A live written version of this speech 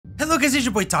Hello guys, it's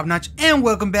your boy TopNotch, and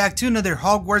welcome back to another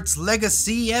Hogwarts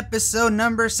Legacy episode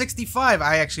number 65.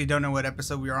 I actually don't know what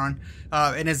episode we are on,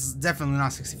 and it's definitely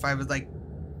not 65. It's like,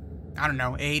 I don't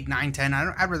know, 8, 9, 10.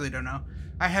 I really don't know.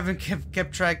 I haven't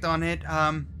kept track on it,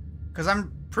 because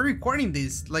I'm pre-recording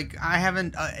these. Like, I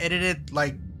haven't edited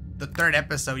like the third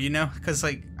episode, you know, because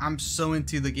like I'm so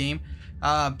into the game.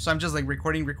 So I'm just like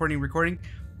recording.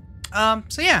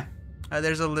 So yeah,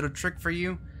 there's a little trick for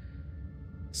you.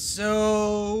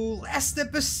 So, last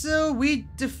episode, we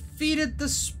defeated the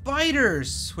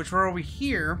spiders, which were over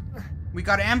here. We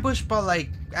got ambushed by,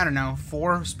 like, I don't know,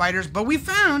 4 spiders, but we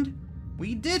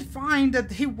did find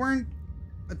that they weren't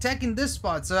attacking this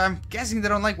spot, so I'm guessing they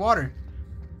don't like water.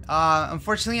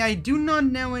 Unfortunately, I do not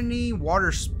know any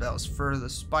water spells for the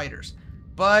spiders,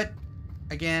 but,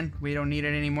 again, we don't need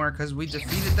it anymore because we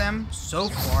defeated them so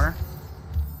far.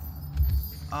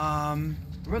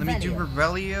 Let me do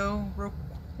Revelio real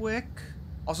quick.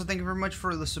 Also, thank you very much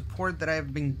for the support that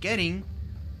I've been getting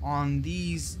on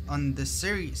the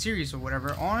series or whatever,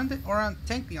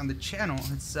 technically on the channel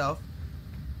itself.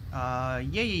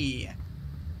 Yeah.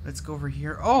 Let's go over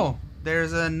here. Oh,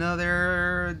 there's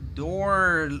another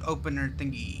door opener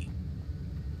thingy.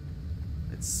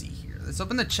 Let's see here. Let's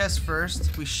open the chest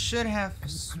first. We should have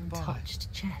an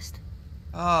untouched chest.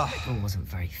 Oh. Paul wasn't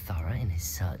very thorough in his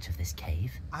search of this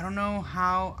cave. I don't know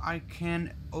how I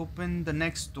can open the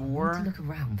next door. I need to look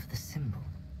around for the symbol.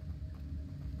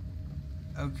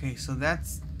 Okay, so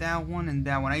that's that one and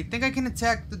that one. I think I can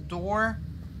attack the door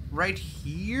right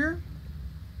here.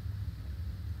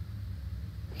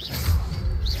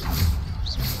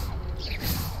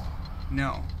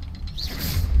 No.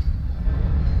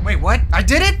 Wait, what? I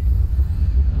did it?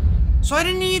 So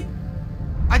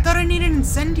I thought I needed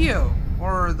Incendio.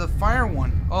 Or the fire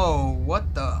one. Oh,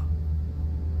 what the?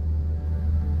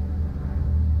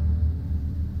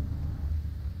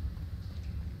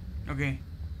 Okay.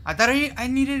 I thought I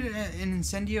needed an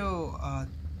Incendio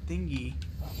thingy.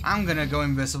 I'm gonna go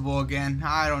invisible again.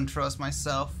 I don't trust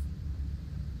myself.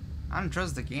 I don't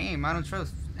trust the game. I don't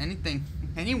trust anything.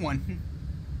 Anyone.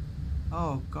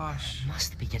 Oh, gosh.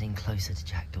 Must be getting closer to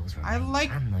Jackdaw's remains. I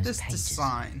like and those this pages.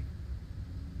 design.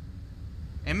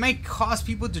 It might cause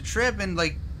people to trip, and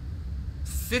like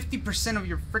 50% of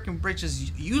your freaking bridge is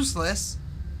useless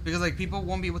because like people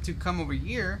won't be able to come over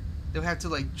here. They'll have to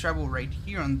like travel right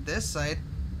here on this side,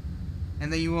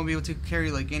 and then you won't be able to carry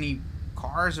like any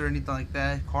cars or anything like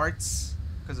that. Carts,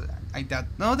 because I doubt.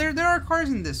 No, there are cars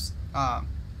in this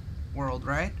world,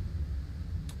 right?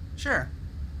 Sure.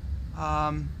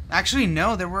 Actually,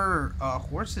 no. There were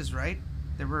horses, right?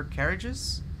 There were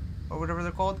carriages or whatever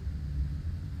they're called.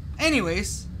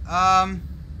 Anyways,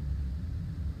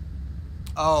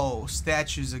 oh,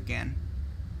 statues again.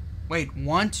 Wait,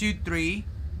 1, 2, 3,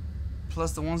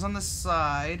 plus the ones on the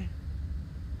side.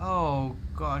 Oh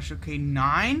gosh, okay,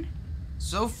 9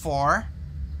 so far.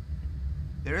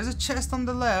 There is a chest on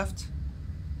the left.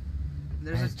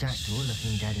 There's Jackdaw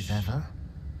looking dead as ever.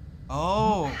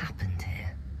 Oh. What happened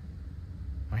here?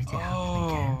 Might it happen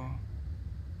again?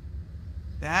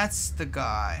 That's the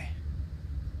guy.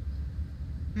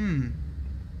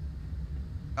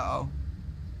 Uh-oh.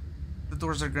 The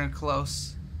doors are gonna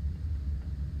close.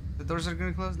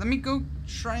 Let me go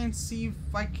try and see if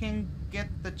I can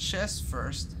get the chest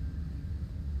first.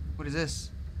 What is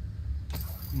this?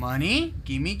 Money?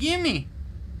 Gimme.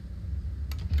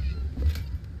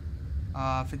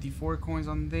 54 coins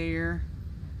on there.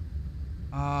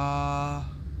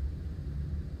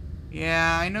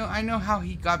 Yeah, I know how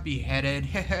he got beheaded.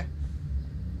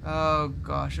 Oh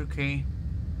gosh, okay.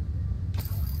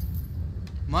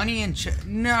 Money and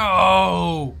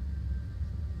no!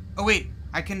 Oh wait,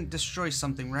 I can destroy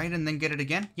something, right? And then get it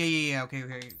again? Yeah, okay,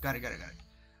 got it.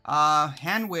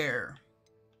 Handwear.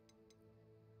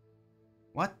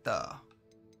 What the?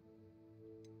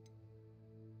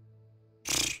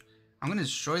 I'm gonna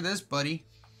destroy this, buddy.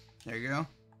 There you go.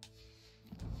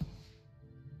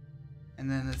 And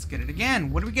then let's get it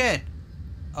again. What do we get?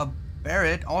 A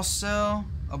Barrett, also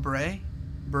a Beret,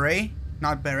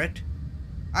 not Barrett.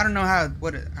 I don't know how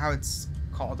it's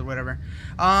called or whatever.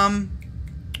 What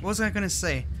was I gonna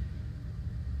say?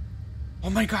 Oh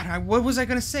my god, what was I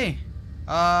gonna say?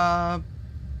 I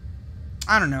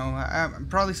don't know.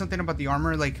 Probably something about the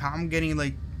armor. Like how I'm getting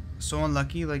like so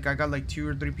unlucky. Like I got like 2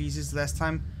 or 3 pieces last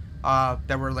time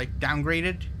that were like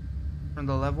downgraded from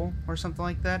the level or something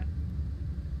like that.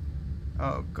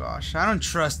 Oh gosh, I don't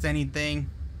trust anything.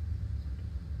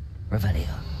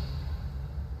 Revelio.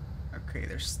 Okay,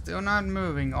 they're still not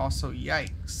moving. Also,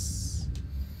 yikes.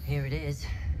 Here it is.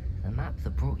 The map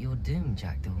that brought your doom,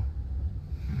 Jackdaw.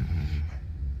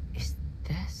 Is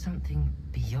this something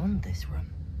beyond this room.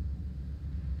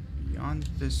 Beyond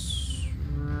this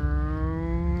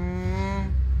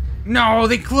room. No,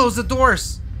 they closed the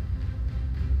doors.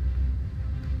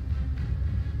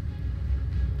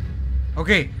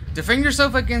 Okay, defend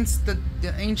yourself against the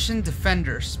ancient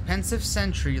defenders. Pensive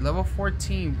sentry, level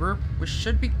 14. We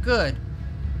should be good.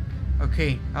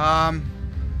 Okay,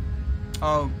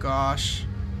 oh gosh.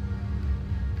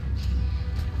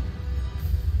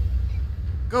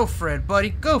 Go for it, buddy.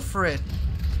 Go for it.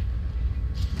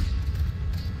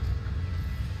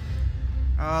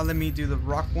 Let me do the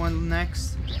rock one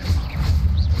next.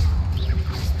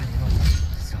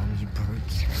 Zombie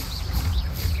brutes.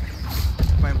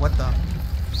 Wait, what the?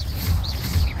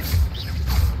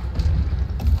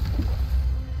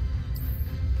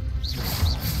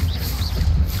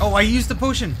 Oh, I used the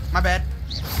potion. My bad.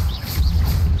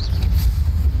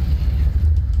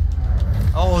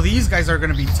 Oh, these guys are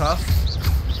gonna be tough.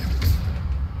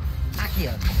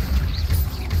 Accio.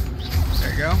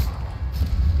 There you go.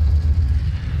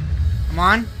 Come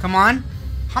on, come on.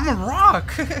 I'm a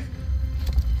rock.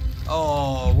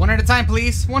 Oh, one at a time,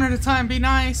 please. One at a time. Be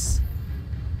nice.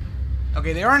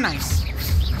 Okay, they are nice.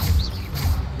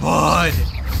 Bud.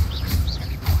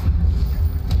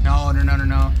 No, no, no, no,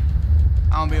 no.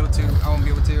 I won't be able to. I won't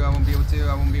be able to. I won't be able to.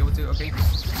 I won't be able to. Okay.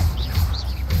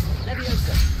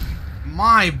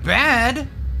 My bad.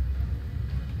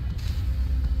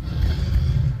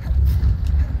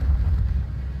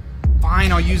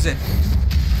 Fine, I'll use it.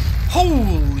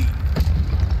 Holy.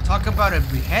 Talk about a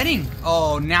beheading.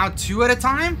 Oh, now 2 at a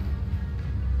time?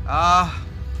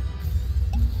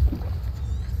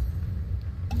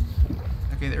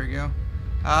 Okay, there we go.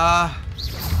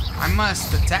 I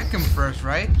must attack him first,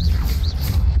 right?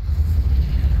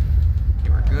 Okay,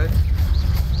 we're good.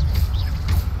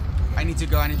 I need to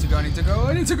go, I need to go, I need to go,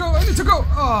 I need to go, I need to go!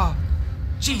 Oh,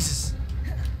 Jesus.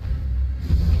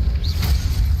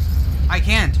 I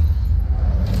can't.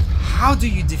 How do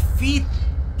you defeat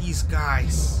these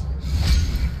guys?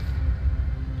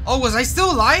 Oh, was I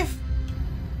still alive?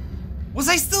 Was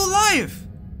I still alive?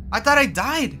 I thought I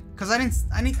died because I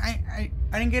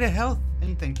didn't get a health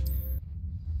anything.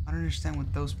 I don't understand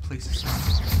what those places are.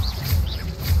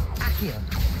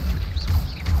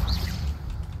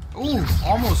 Ooh,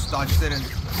 almost dodged it in.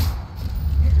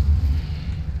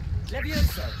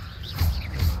 Levioso.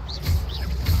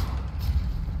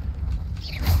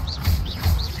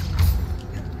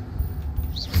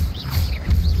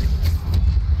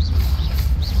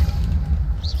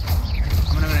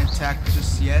 I'm not gonna attack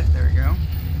just yet. There we go.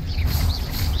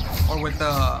 Or with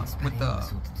the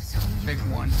big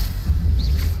one.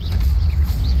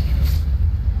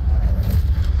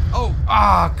 Oh,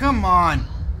 come on.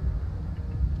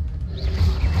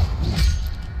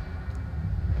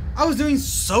 I was doing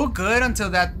so good until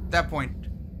that point.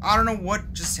 I don't know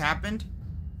what just happened.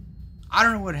 I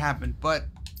don't know what happened, but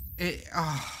it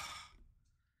I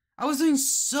was doing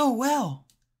so well.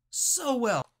 So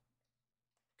well.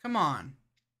 Come on.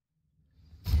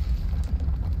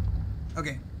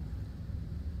 Okay.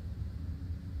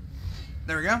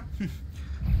 There we go.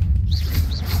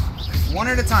 One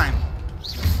at a time.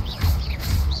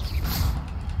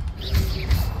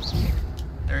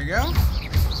 There you go.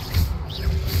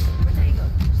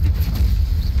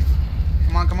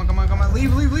 Come on, come on, come on, come on.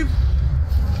 Leave, leave, leave.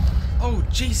 Oh,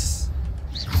 Jesus.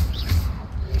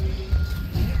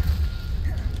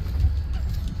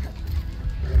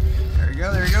 There we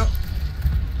go, there you go.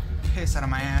 Piss out of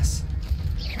my ass.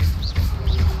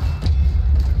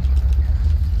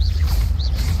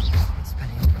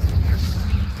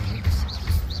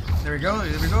 There we go,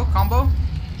 there we go. Combo.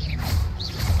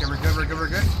 Okay, we're good, we're good, we're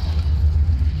good.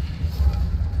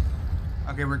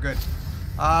 Okay, we're good.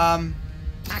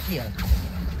 Accio.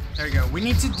 There you go. We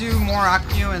need to do more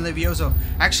Accio and Levioso.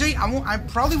 Actually, I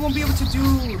probably won't be able to do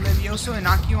Levioso and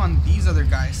Accio on these other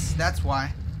guys. That's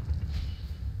why.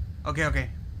 Okay, okay.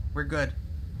 We're good.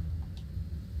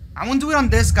 I won't do it on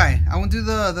this guy. I won't do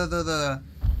the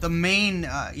main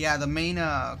yeah, the main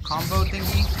combo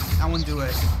thingy. I won't do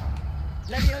it.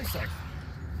 Levioso.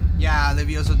 Yeah,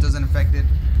 Levioso doesn't affect it.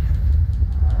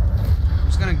 I'm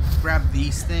just gonna grab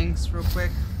these things real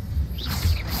quick.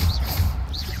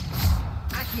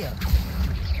 Accio.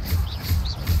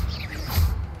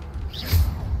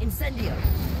 Incendio.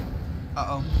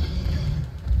 Uh-oh.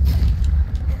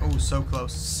 Oh, so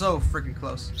close. So freaking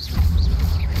close.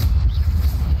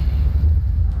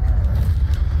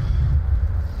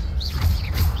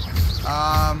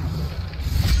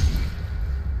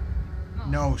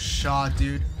 No shot,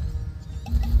 dude.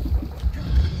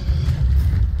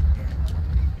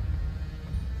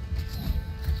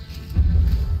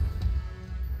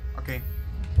 Okay.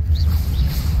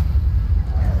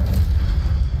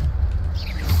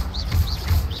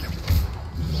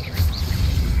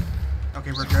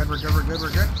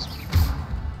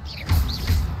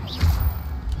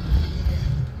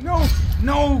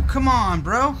 on,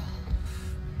 bro.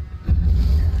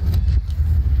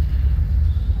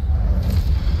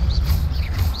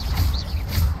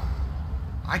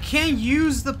 I can't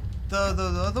use the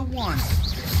other one.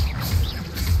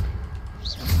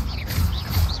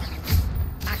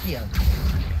 Accio.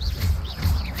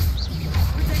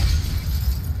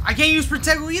 I can't use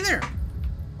Protego either.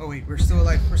 Oh wait, we're still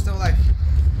alive. We're still alive.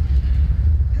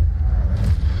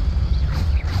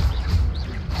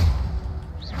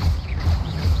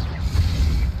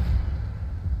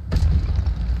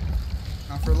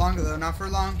 Not for long though. Not for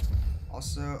long.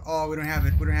 Also, oh, we don't have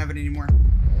it. We don't have it anymore.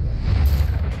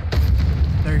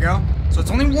 There you go. So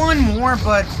it's only one more,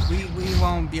 but we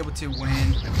won't be able to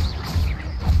win.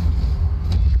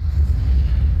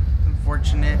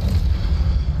 Unfortunate.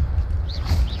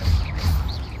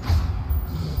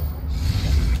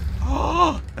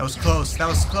 Oh, that was close. That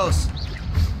was close.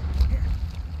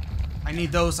 I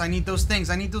need those. I need those things.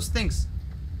 I need those things.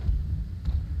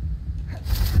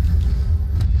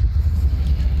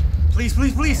 Please,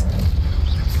 please, please.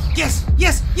 Yes,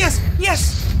 yes, yes,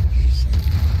 yes.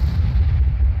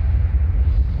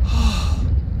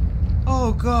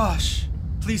 Oh gosh.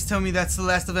 Please tell me that's the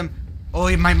last of them.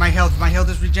 Oh, my health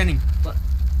is regenning. What?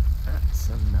 That's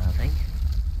unnerving.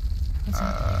 What's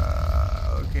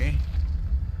happening? Okay.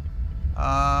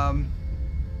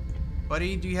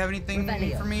 Buddy, do you have anything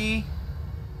for me?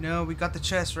 No, we got the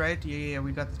chest, right? Yeah,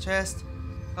 we got the chest.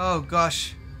 Oh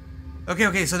gosh.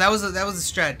 Okay, so that was a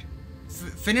strat.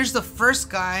 Finish the first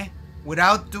guy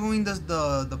without doing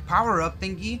the power up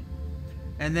thingy,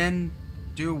 and then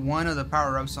do one of the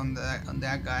power ups on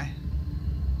that guy.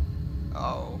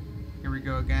 Oh, here we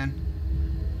go again.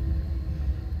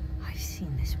 I've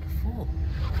seen this before.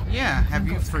 Yeah, have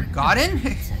you forgotten?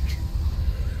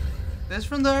 That's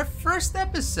from the first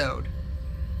episode.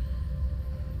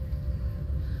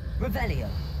 Revelio.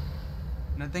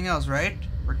 Nothing else, right?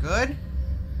 We're good?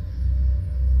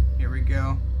 Here we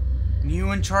go.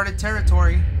 New uncharted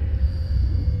territory.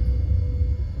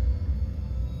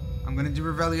 I'm gonna do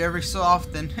Revelio every so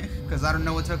often, because I don't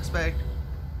know what to expect.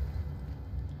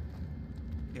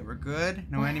 Okay, we're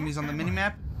good. No enemies on the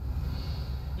minimap.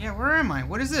 Yeah, where am I?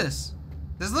 What is this?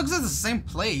 This looks like the same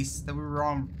place that we were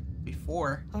on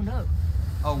before. Oh no.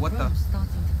 Oh, what Rome's starting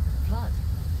to flood.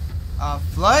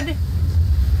 Flood?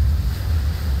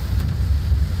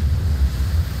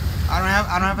 I don't have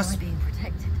a. Am I being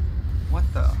protected? What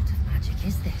the? What sort of magic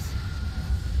is this?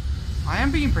 I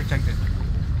am being protected.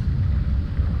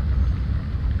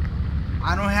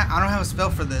 I don't have a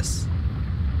spell for this.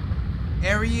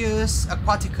 Arius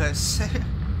Aquaticus.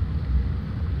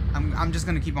 I'm just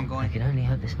gonna keep on I going. can only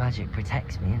hope this magic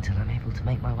protects me until I'm able to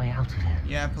make my way out of here.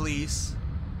 Yeah, please.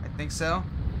 I think so.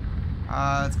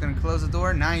 It's gonna close the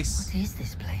door. Nice. What is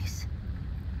this place?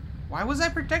 Why was I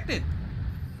protected?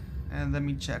 And let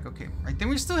me check. Okay, I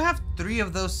think we still have 3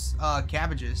 of those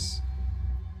cabbages.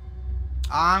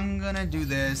 I'm gonna do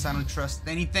this. I don't trust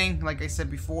anything, like I said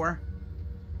before.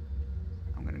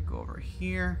 I'm gonna go over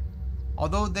here.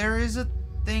 Although there is a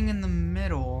thing in the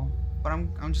middle, but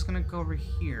I'm just gonna go over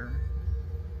here.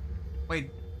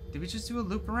 Wait, did we just do a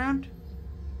loop around?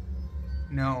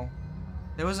 No.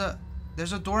 There's a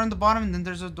door on the bottom, and then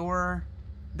there's a door.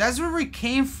 That's where we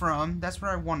came from. That's where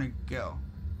I want to go.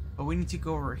 But we need to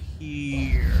go over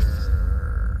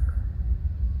here.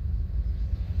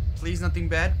 Please, nothing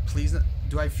bad. Please,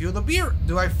 do I feel the beer?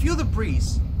 Do I feel the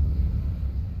breeze?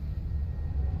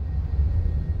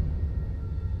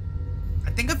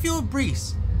 I think I feel a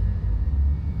breeze.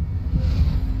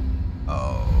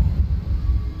 Oh.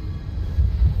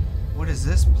 What is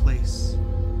this place?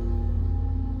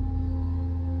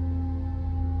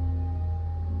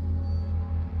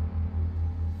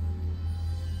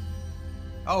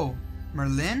 Oh,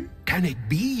 Merlin? Can it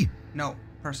be? No,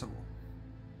 Percival.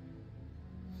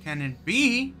 Can it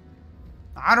be?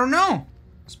 I don't know.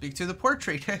 Speak to the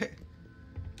portrait.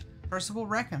 Percival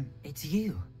Rackham. It's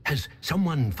you. Has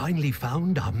someone finally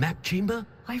found our map chamber?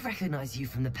 I recognize you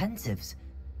from the Pensives.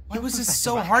 It was just Professor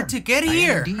so Rackham. hard to get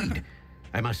here. Indeed.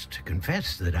 I must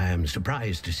confess that I am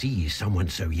surprised to see someone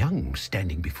so young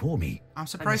standing before me. I'm I'm the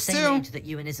surprised same too. age that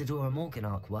you and Isadora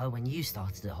Morganark were when you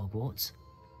started at Hogwarts.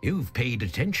 You've paid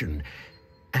attention,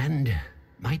 and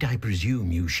might I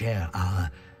presume you share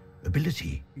our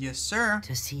ability? Yes, sir.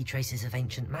 To see traces of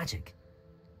ancient magic.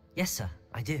 Yes, sir,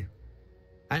 I do.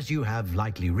 As you have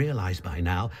likely realized by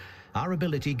now, our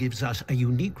ability gives us a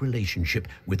unique relationship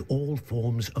with all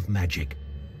forms of magic.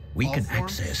 We All can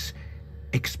forms? access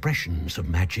expressions of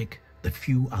magic that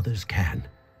few others can.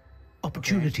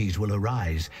 Opportunities will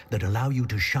arise that allow you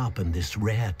to sharpen this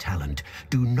rare talent.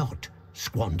 Do not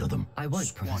squander them. I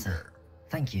won't, Professor.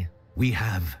 Thank you. We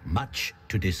have much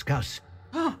to discuss.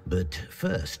 But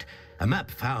first, a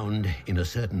map found in a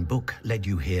certain book led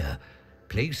you here.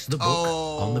 Place the book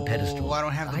on the pedestal. I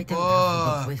don't have the I book. don't have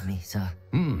the book with me, sir.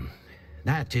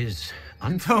 That is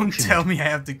Don't unfortunate. tell me I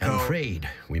have to go. I'm afraid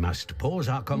we must pause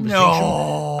our conversation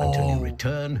until you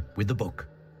return with the book.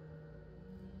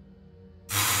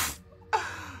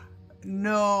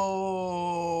 No.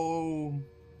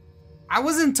 I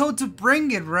wasn't told to bring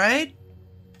it, right?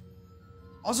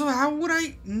 Also, how would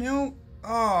I know?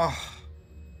 Oh,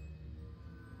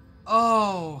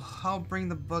 I'll bring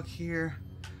the book here.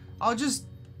 I'll just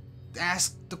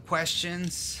ask the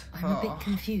questions. I'm a bit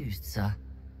confused, sir.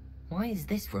 Why is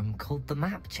this room called the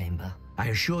map chamber? I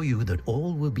assure you that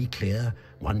all will be clear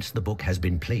once the book has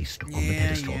been placed on the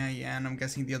pedestal. Yeah, and I'm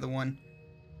guessing the other one.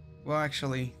 Well,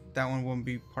 actually, that one won't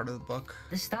be part of the book.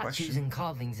 The statues and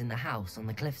carvings in the house on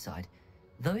the cliffside,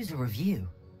 those are of you.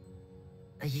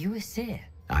 Are you a seer?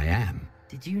 I am.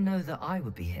 Did you know that I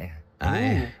would be here?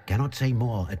 I cannot say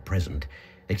more at present,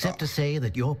 except to say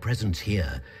that your presence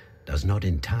here does not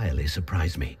entirely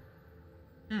surprise me.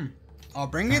 I'll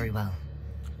bring Very it. well.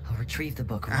 I'll retrieve the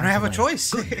book. I don't have a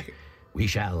choice. We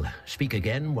shall speak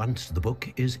again once the book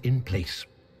is in place.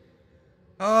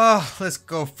 Let's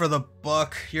go for the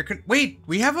book. Wait,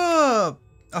 we have a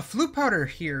flute powder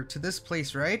here to this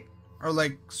place, right? Or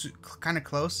like kind of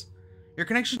close. Your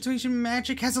connection to ancient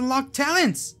magic has unlocked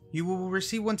talents. You will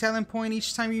receive 1 talent point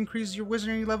each time you increase your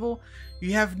wizardry level.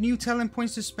 You have new talent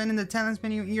points to spend in the talents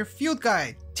menu in your field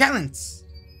guide. Talents.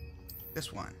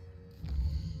 This one.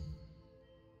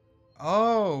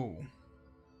 Oh.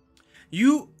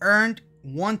 You earned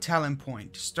 1 talent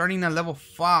point starting at level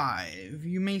 5.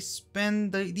 You may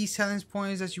spend these talent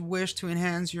points as you wish to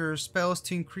enhance your spells,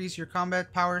 to increase your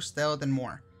combat power, stealth, and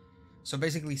more. So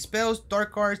basically spells,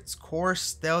 dark arts, core,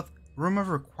 stealth, room of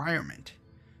requirement.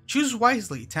 Choose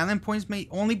wisely. Talent points may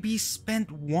only be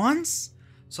spent once.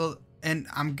 So, and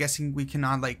I'm guessing we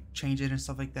cannot like change it and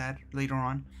stuff like that later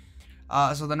on.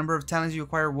 So the number of talents you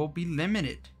acquire will be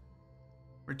limited.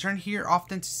 Return here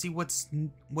often to see what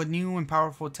new and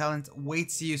powerful talent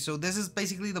awaits you. So this is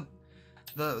basically the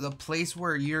place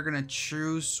where you're gonna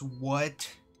choose what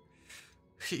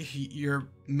your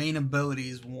main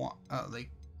abilities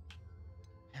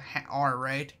are,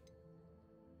 right?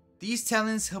 These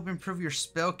talents help improve your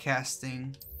spell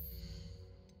casting.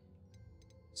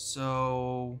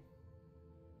 So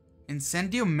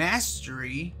Incendio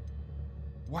Mastery.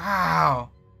 Wow.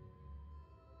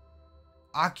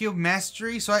 Accio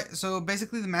Mastery. So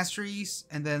basically the masteries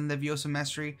and then Leviosa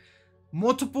Mastery.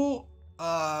 Multiple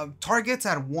targets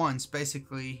at once,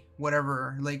 basically.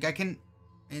 Whatever. Like I can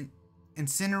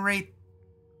incinerate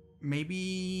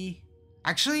maybe.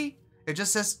 Actually, it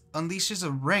just says unleashes a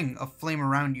ring of flame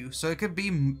around you. So it could be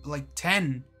like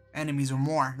 10 enemies or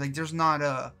more. Like there's not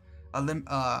a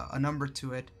number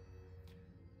to it.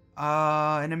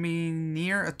 Enemy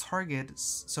near a target.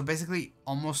 So basically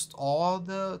almost all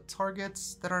the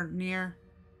targets that are near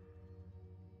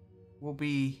will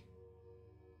be...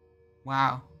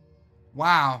 Wow.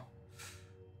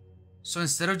 So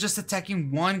instead of just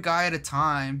attacking one guy at a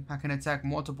time, I can attack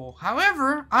multiple.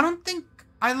 However, I don't think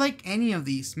I like any of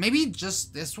these. Maybe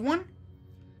just this one?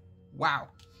 Wow.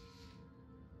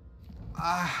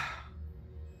 I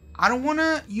don't want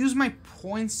to use my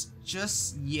points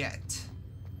just yet.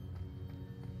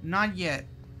 Not yet.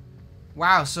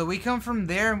 Wow, so we come from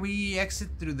there and we exit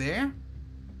through there?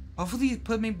 Hopefully it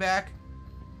put me back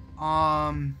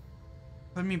in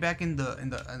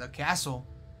the castle.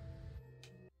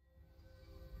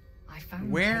 I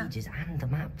found Where? the pages and the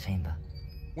map chamber.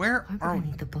 Where Why are would I we?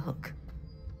 need the book?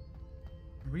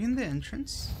 Are we in the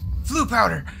entrance? Flute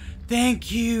powder! Thank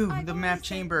you! The map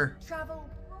chamber.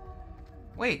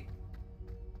 Wait.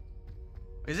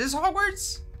 Is this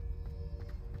Hogwarts?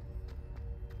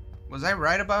 Was I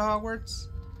right about Hogwarts?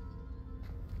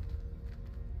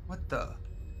 What the?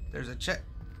 There's a chest.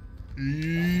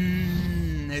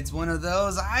 It's one of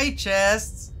those eye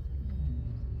chests.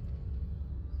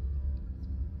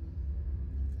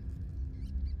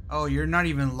 Oh, you're not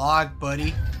even locked,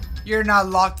 buddy. You're not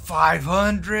locked.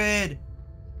 500.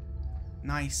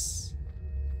 Nice.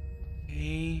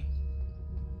 Okay.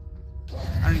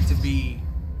 I don't need to be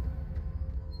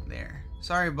there.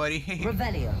 Sorry, buddy.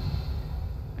 Revelio.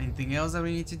 Anything else that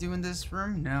we need to do in this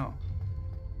room? No.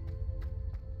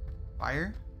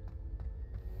 Fire?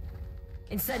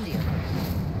 Incendio.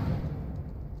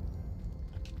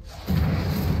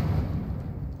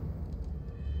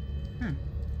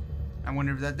 I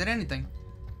wonder if that did anything.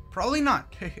 Probably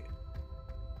not.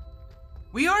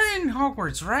 We are in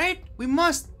Hogwarts, right? We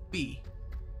must be.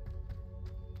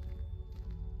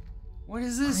 What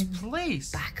is this I'm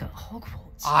place? Back at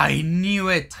Hogwarts. I knew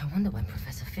it. I wonder when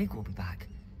Professor Fig will be back.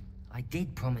 I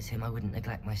did promise him I wouldn't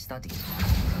neglect my studies.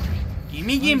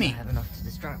 Gimme, I gimme. have enough to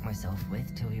distract myself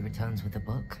with till he returns with the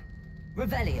book.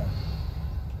 Revelio.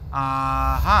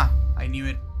 Aha! I knew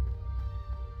it.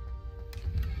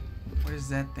 What is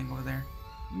that thing over there?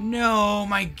 No,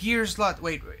 my gear slot.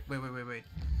 Wait.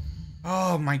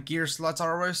 Oh, my gear slots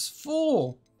are always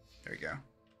full. There we go.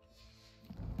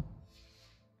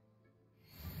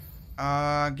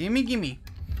 Gimme.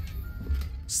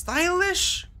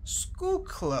 Stylish school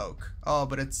cloak. Oh,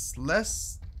 but it's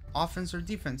less offense or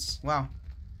defense. Wow.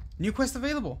 New quest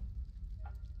available.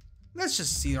 Let's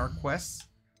just see our quests.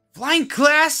 Flying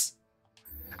class?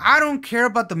 I don't care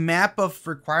about the map of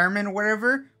requirement or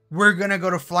whatever. We're gonna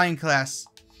go to flying class.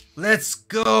 Let's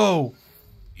go.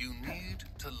 You need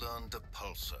to learn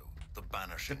Depulso, the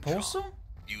banishing Depulso? charm,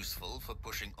 useful for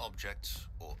pushing objects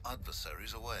or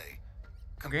adversaries away.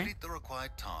 Complete the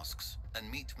required tasks and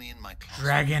meet me in my class.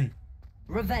 Dragon.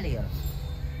 Revelio.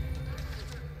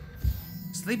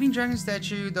 Sleeping dragon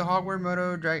statue, the Hogwarts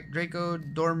motto, Draco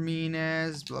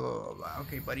Dormines, blah blah blah blah.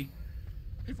 Okay, buddy.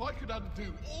 If I could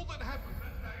undo all that happened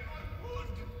that day, I would.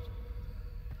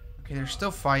 Okay, they're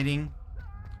still fighting.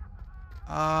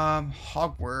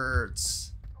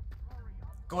 Hogwarts.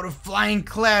 Go to flying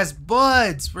class,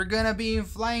 buds. We're gonna be in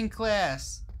flying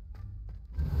class.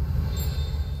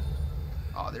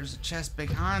 Oh, there's a chest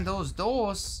behind those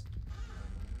doors.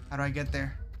 How do I get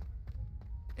there?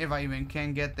 If I even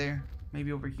can get there.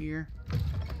 Maybe over here.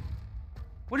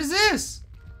 What is this?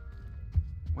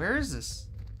 Where is this?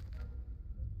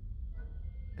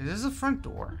 Is this the front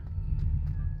door?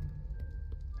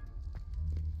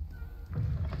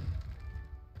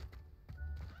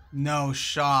 No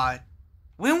shot.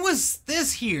 When was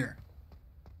this here?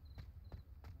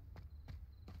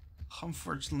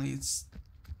 Unfortunately, it's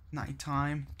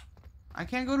nighttime. I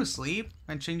can't go to sleep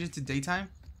and change it to daytime.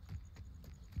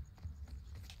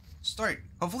 Start.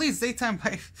 Hopefully it's daytime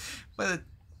but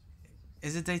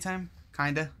is it daytime?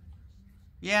 Kinda.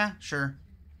 Yeah, sure.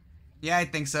 Yeah, I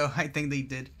think so. I think they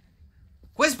did.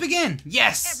 Quest begin!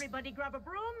 Yes! Everybody grab a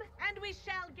broom and we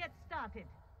shall get started.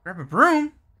 Grab a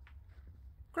broom?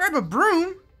 Grab a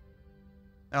broom?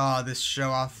 Oh, this show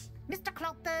off. Mr.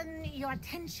 Clopton, your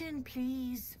attention,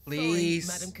 please.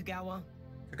 Please. Sorry, Madam Kagawa.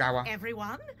 Kagawa.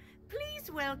 Everyone,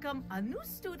 please welcome a new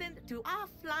student to our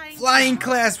Flying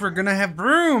class, we're gonna have The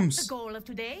brooms! goal of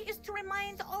today is to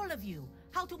remind all of you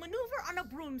how to maneuver on a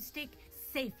broomstick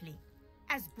safely.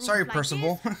 As Sorry, broom-flight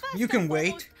Percival. is, first You can and wait.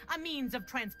 foremost, a means of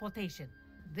transportation.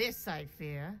 This, I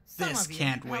fear, some This of you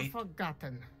can't have wait.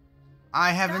 forgotten.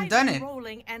 I haven't done Diving, it.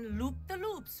 rolling, and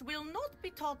loop-the-loops will not be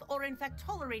taught or in fact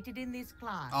tolerated in this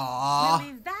class. Aww. We'll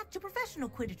leave that to professional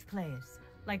Quidditch players,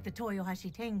 like the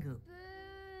Toyohashi Tengu.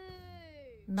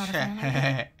 Not a fan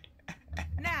of it?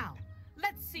 Now,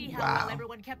 let's see how Wow. well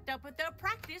everyone kept up with their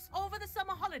practice over the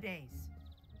summer holidays.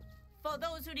 For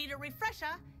those who need a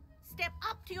refresher, step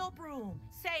up to your broom,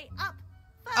 say up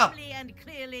firmly and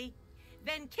clearly,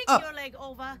 then kick Up. your leg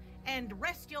over and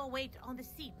rest your weight on the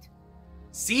seat.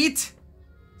 Seat?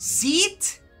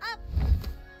 Seat? Up.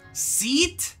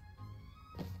 Seat?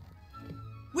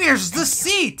 Where's the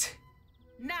seat?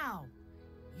 Now,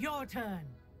 your turn.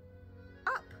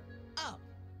 Up. Up.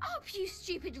 Up, you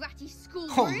stupid ratty schoolroom.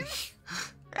 Holy.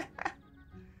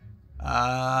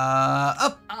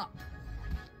 Up. Up.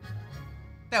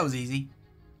 That was easy.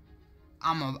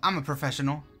 I'm a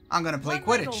professional. I'm gonna play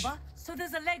One leg Quidditch. over, so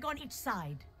there's a leg on each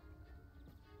side.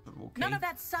 Okay. None of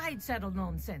that side saddle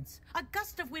nonsense. A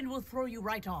gust of wind will throw you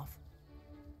right off.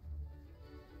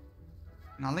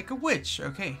 Not like a witch.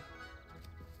 Okay.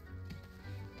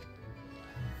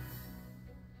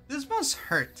 This must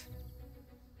hurt.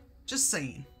 Just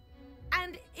saying.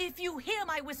 And if you hear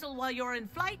my whistle while you're in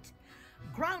flight,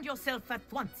 ground yourself at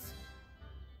once.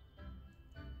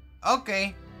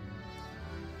 Okay.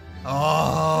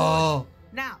 Oh.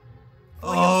 Now,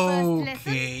 for your first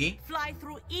Okay. lesson, fly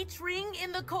through each ring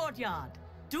in the courtyard.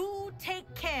 Do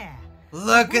take care.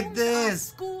 Look at Brooms are this.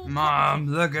 school Mom,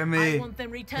 property. look at I me. want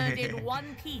them returned in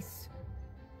one piece.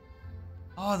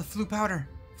 Oh, the flue powder.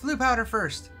 Flue powder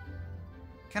first.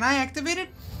 Can I activate it?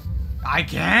 I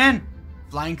can.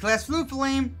 Flying class flue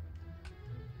flame.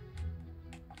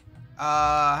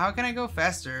 How can I go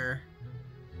faster?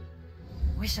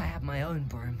 Wish I had my own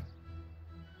broom.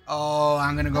 Oh,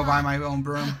 I'm gonna go buy my own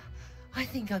broom. I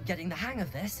think I'm getting the hang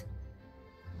of this.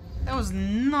 That was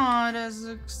not as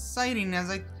exciting as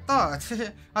I thought.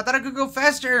 I thought I could go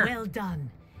faster. Well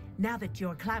done. Now that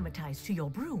you're acclimatized to your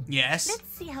broom, Yes.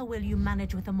 let's see how well you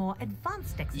manage with a more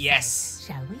advanced exercise. Yes.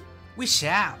 Shall we? We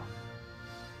shall.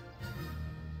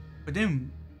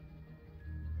 Ba-doom.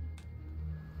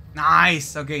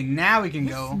 Nice. Okay, now we can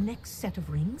This go. next set of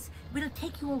rings will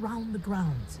take you around the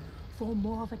grounds for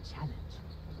more of a challenge.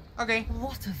 Okay.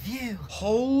 What a view!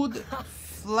 Hold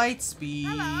flight speed.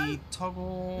 Hello.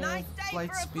 Toggle Nice day flight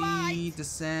for a speed. flight.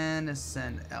 Descend.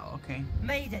 Ascend. L. Okay.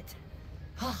 Made it!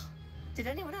 Oh, did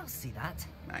anyone else see that?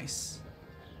 Nice.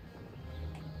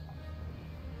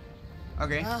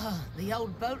 Okay. Ah, the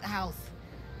old boathouse.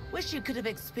 Wish you could have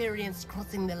experienced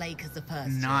crossing the lake as a first.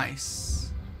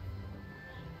 Nice.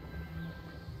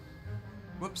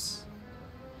 Whoops.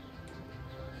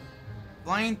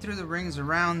 Flying through the rings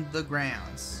around the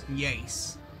grounds.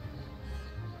 Yes.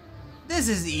 This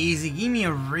is easy. Give me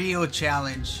a real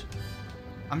challenge.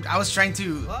 I was trying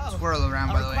to Whoa. swirl around,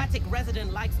 by Our the way. aquatic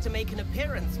resident likes to make an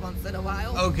appearance once in a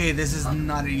while. Okay, this is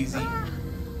not easy.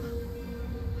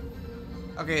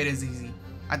 Okay, it is easy.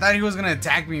 I thought he was gonna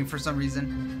attack me for some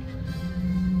reason.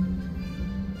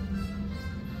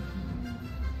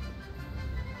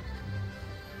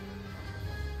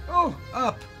 Oh,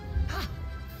 up.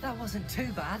 That wasn't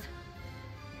too bad.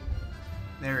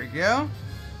 There we go.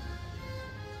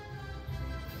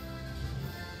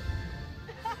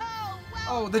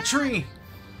 Oh, the tree.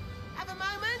 Have a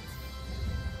moment.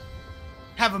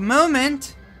 Have a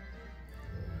moment.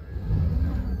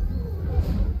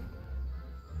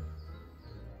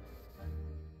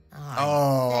 Hey,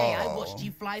 I Oh. watched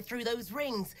you fly through those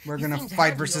rings. We're You gonna seem to fight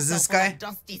handle versus this yourself on guy? a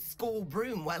dusty school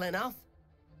broom well enough.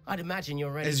 I'd imagine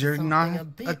you're ready. Is for yours something not a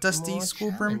bit dusty more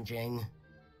school broom? challenging.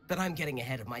 But I'm getting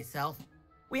ahead of myself.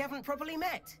 We haven't properly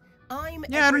met. I'm.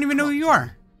 Yeah, I don't even know who you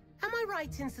are. Am I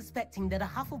right in suspecting that a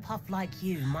Hufflepuff like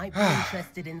you might be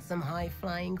interested in some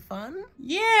high-flying fun?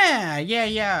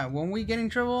 Yeah. When we get in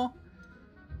trouble,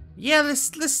 yeah,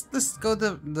 let's go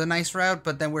the nice route,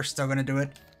 but then we're still gonna do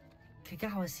it.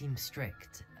 Kagawa seems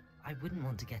strict. I wouldn't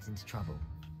want to get into trouble.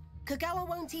 Kagawa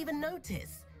won't even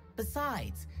notice.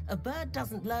 Besides, a bird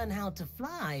doesn't learn how to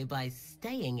fly by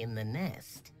staying in the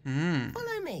nest.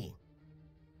 Follow me.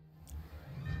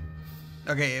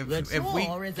 Okay, The if we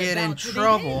tour is get in about to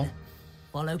trouble, begin.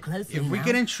 Follow closely if we now.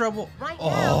 get in trouble, Right now,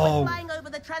 oh we're flying over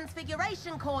the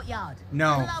Transfiguration Courtyard.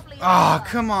 no, Lovely oh weather.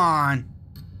 come on,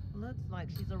 Looks like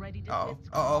she's already oh dismissed.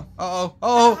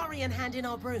 oh. Hurry and hand in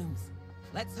our brooms.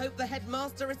 Let's hope the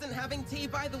headmaster isn't having tea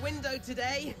by the window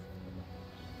today.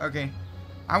 Okay,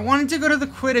 I wanted to go to the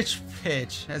Quidditch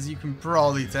pitch, as you can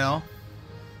probably tell.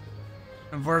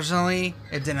 Unfortunately,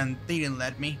 they didn't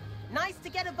let me. Nice to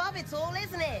get above it all,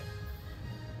 isn't it?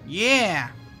 Yeah.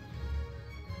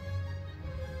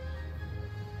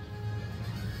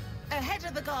 Ahead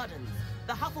of the gardens,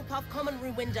 the Hufflepuff common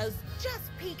room windows just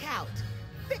peek out.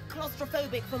 Bit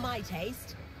claustrophobic for my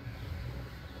taste.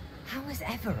 How is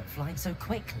Everett flying so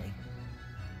quickly?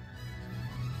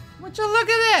 Would you look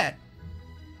at that?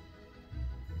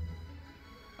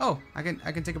 Oh, I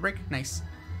can take a break. Nice.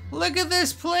 Look at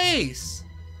this place.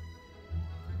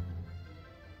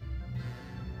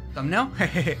 Thumbnail?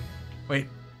 Wait.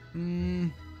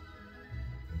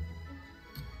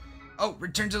 Oh,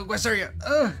 return to the west area.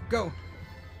 Go.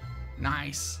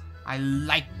 Nice. I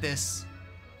like this.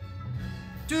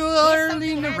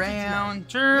 Twirling around,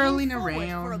 twirling Lean forward for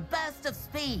a around. burst of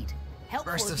speed.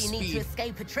 Helpful Burst if of you need speed. to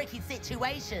escape a tricky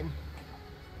situation.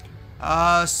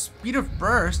 Speed of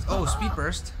burst. Oh, speed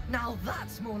burst. Now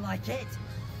that's more like it.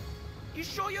 You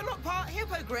sure you're not part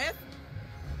hippogriff?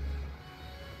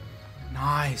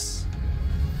 Nice.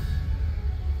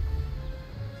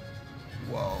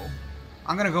 Whoa.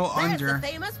 I'm gonna go There's under. the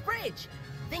famous bridge.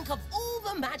 Think of all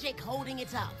the magic holding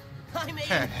it up. I mean, look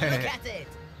at it.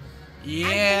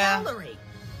 Yeah. And the gallery.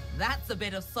 That's a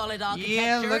bit of solid architecture,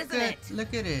 Yeah, isn't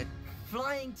look at it.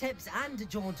 Flying tips and a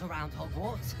jaunt around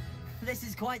Hogwarts. This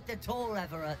is quite the tour,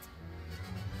 Everett.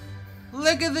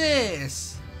 Look at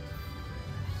this.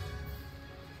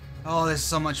 Oh, this is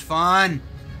so much fun.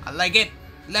 I like it.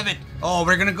 Love it. Oh,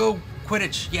 we're gonna go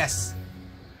Quidditch. Yes.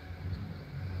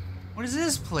 What is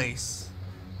this place?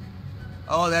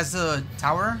 Oh, that's the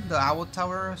tower? The owl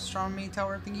tower, astronomy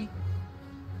tower thingy?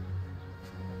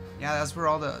 Yeah, that's where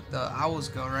all the owls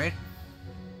go, right?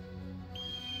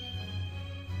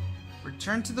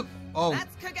 Return to the... Oh,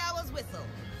 That's Kagawa's whistle.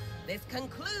 This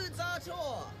concludes our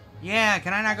tour. yeah.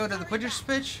 Can I not go to the Quidditch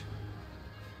pitch?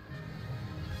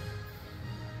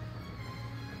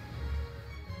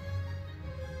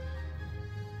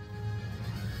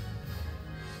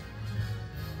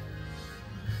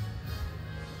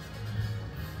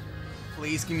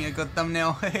 Please give me a good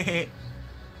thumbnail.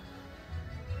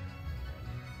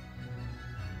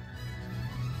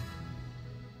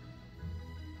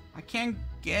 I can't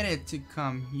get it to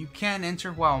come. You can't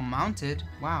enter while mounted.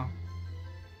 Wow.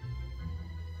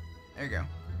 There you go.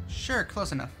 Sure,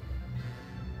 close enough.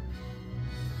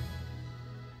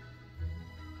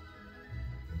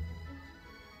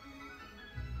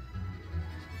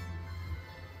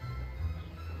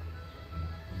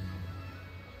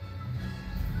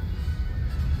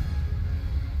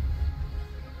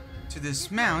 To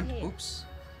dismount. Oops.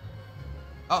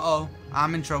 Uh-oh.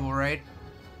 I'm in trouble, right?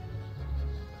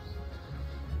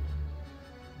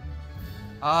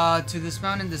 To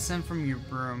dismount and descend from your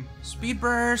broom. Speed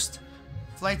burst.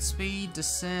 Flight speed.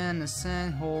 Descend.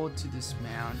 Ascend. Hold to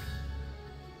dismount.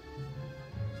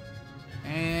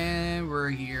 And we're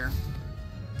here.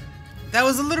 That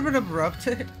was a little bit abrupt.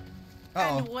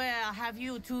 Uh-oh. And where have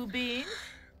you two been?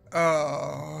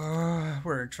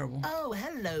 We're in trouble. Oh,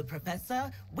 hello,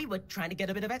 Professor. We were trying to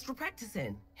get a bit of extra practice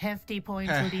in. Hefty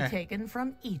points will be taken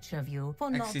from each of you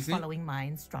for not Excuse me? following my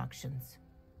instructions.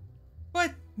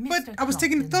 What? But Mr. I was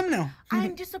taking the Clopton, thumbnail.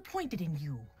 I'm disappointed in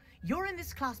you. You're in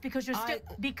this class because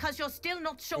you're still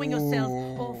not showing yourself,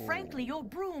 or frankly, your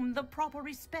broom the proper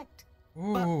respect.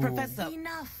 But, Professor...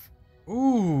 Enough.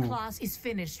 Ooh. Class is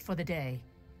finished for the day.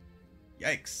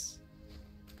 Yikes.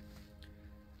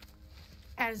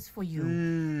 As for you,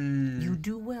 you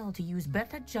do well to use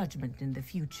better judgment in the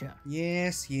future.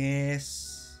 Yes,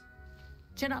 yes.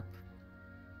 Chin up.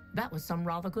 That was some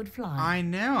rather good flying. I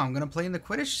know. I'm gonna play in the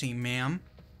Quidditch team, ma'am.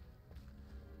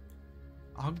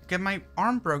 I'll get my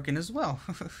arm broken as well.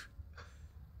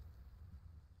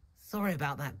 Sorry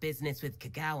about that business with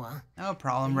Kagawa. No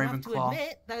problem, You have Ravenclaw. to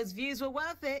admit, those views were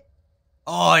worth it.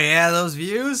 Oh yeah, those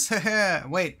views.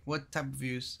 Wait, what type of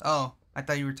views? Oh, I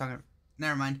thought you were talking.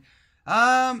 Never mind.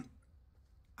 I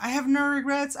have no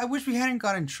regrets. I wish we hadn't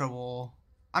got in trouble.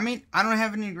 I mean, I don't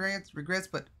have any regrets,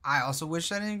 but I also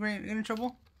wish I didn't get in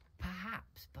trouble.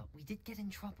 Perhaps, but we did get in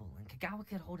trouble, and Kagawa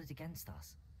could hold it against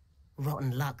us.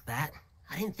 Rotten luck, that.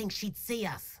 I didn't think she'd see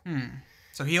us.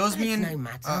 So he owes But me it's no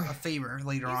matter. a favor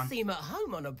later You on. seem at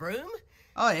home on a broom.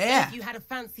 Oh yeah. If you had a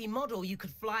fancy model, you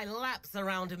could fly laps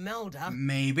around Imelda.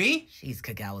 Maybe. She's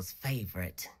Kagawa's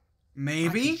favorite. I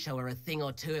Maybe. could show her a thing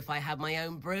or two if I had my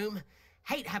own broom.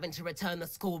 Hate having to return the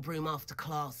school broom after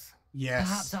class. Yes.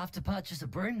 Perhaps I have to purchase a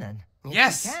broom then. If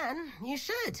Yes. you can, you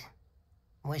should.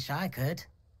 Wish I could.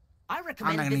 I I'm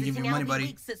recommend not gonna give visiting you money, Albie buddy.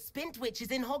 Weeks at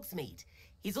Spintwitch's in Hogsmeade.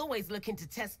 He's always looking to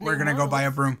test new We're gonna go buy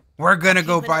a models. broom. We're gonna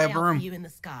go Keep an buy eye a out for broom. you in the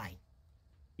sky.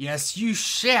 Yes, you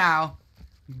shall.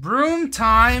 Broom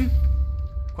time.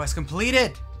 Quest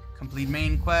completed. Complete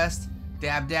main quest.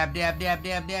 Dab, dab, dab, dab,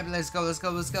 dab, dab. Let's go, let's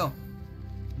go, let's go.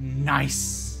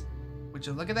 Nice. Would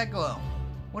you look at that glow?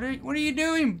 What are you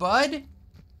doing, bud?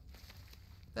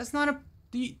 That's not a.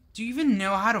 Do you even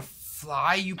know how to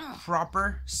fly, you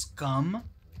proper scum?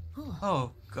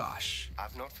 Oh gosh.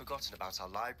 I've not forgotten about our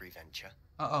library venture.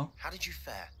 Uh-oh. How did you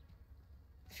fare?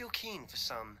 If you're keen for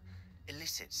some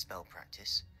illicit spell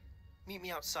practice, meet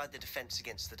me outside the Defense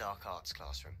Against the Dark Arts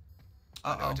classroom.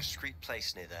 I know a discreet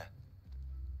place near there.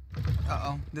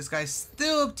 Uh-oh. This guy's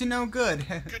still up to no good.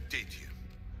 Good day to you.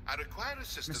 I require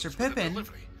assistance Mr. with a Pippin.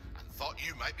 delivery and thought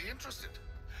you might be interested.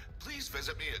 Please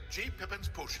visit me at J. Pippin's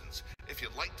Potions if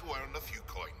you'd like to earn a few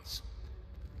coins.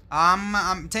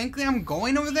 Technically I'm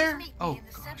going over there? Meet me Oh in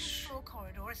the gosh. seventh floor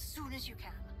corridor as soon as you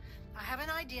can. I have an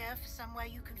idea for somewhere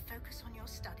you can focus on your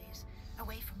studies,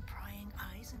 away from prying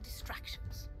eyes and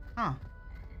distractions. Huh.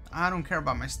 I don't care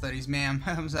about my studies, ma'am.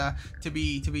 To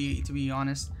be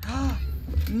honest.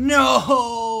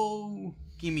 No!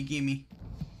 Gimme.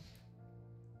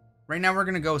 Right now we're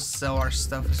gonna go sell our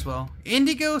stuff as well.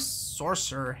 Indigo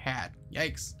Sorcerer Hat.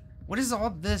 Yikes. What is all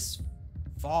this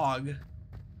fog?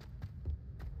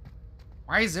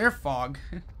 Why is there fog?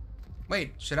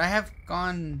 Wait, should I have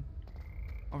gone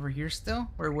over here still?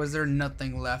 Or was there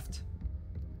nothing left?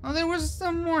 Oh, there was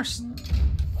some more.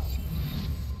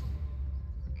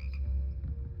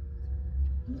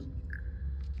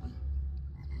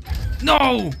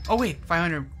 No! Oh wait,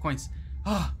 500 coins.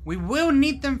 Oh, we will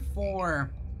need them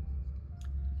for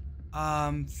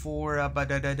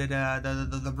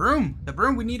the broom. The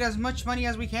broom, we need as much money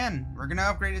as we can. We're gonna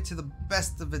upgrade it to the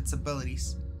best of its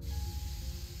abilities.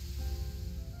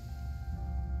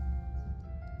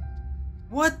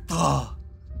 What the?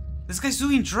 This guy's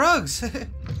doing drugs.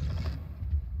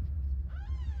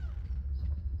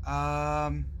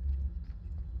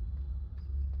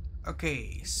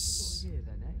 Okay.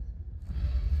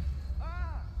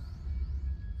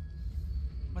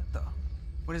 What the?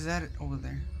 What is that over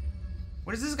there?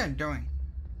 What is this guy doing?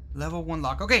 Level 1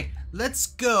 lock. Okay, let's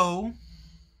go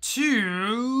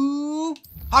to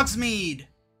Hogsmeade.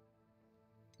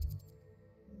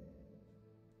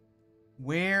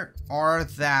 Where are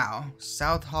thou?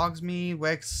 South Hogsmeade,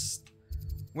 West.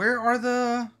 Where are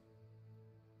the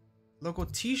Local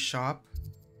tea shop.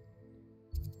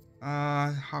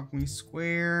 Hogwarts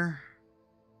Square.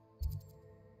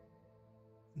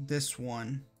 This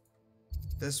one.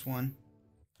 This one.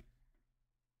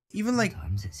 Even like...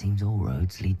 Sometimes it seems all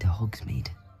roads lead to Hogsmeade.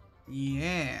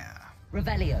 Yeah.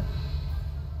 Revelio.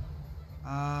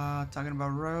 Talking about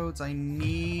roads, I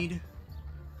need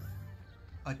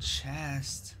a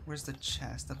chest. Where's the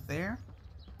chest? Up there?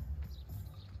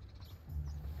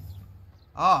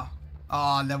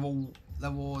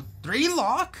 Level 3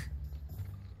 lock?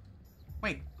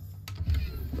 Wait.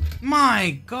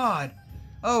 My god.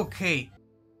 Okay.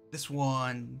 This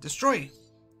one. Destroy.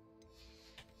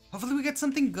 Hopefully we get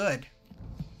something good.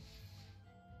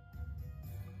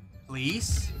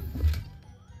 Please.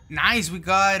 Nice, we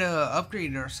got a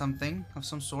upgrade or something of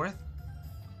some sort.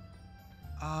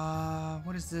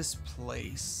 What is this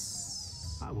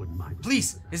place? I wouldn't mind.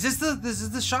 Please, is this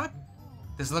the shop?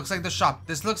 This looks like the shop.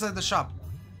 This looks like the shop.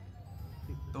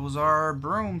 Those are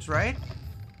brooms, right?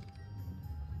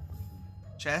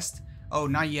 Chest? Oh,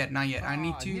 not yet, not yet. I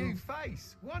need to... New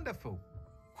face. Wonderful.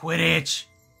 Quidditch.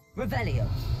 Revelio.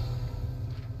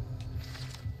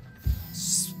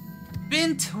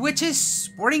 Spint Witches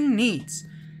Sporting Needs.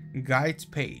 Guides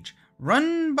page.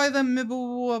 Run by the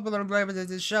Mibble, blah, blah, blah, blah.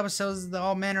 The shop sells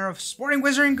all manner of sporting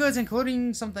wizarding goods,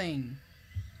 including something.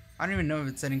 I don't even know if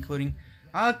it said including.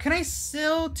 Can I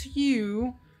sell to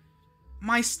you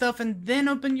my stuff and then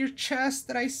open your chest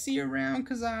that I see around?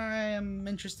 Because I am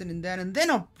interested in that, and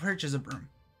then I'll purchase a broom.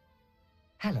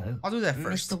 Hello. I'll do that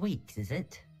first. Mr. Weeks, is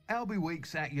it? Albie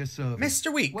Weeks at your service.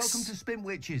 Mr. Weeks. Welcome to Spin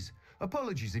Witches.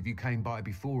 Apologies if you came by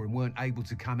before and weren't able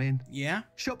to come in. Yeah?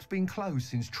 Shop's been closed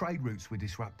since trade routes were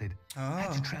disrupted. Oh. I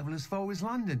had to travel as far as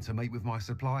London to meet with my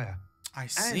supplier. I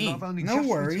see. And I've only No just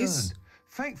worries. returned,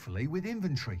 thankfully with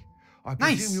inventory. I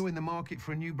Nice. presume you're in the market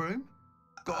for a new broom?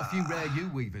 Got a few rare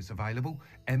U-weavers available.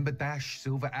 Ember Dash,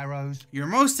 Silver Arrows. Your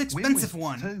most expensive Win-wisps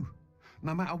one. Too.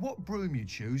 No matter what broom you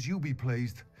choose, you'll be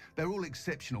pleased. They're all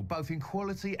exceptional, both in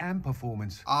quality and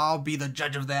performance. I'll be the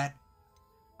judge of that.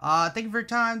 Thank you for your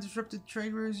time. Disrupted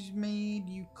trade routes made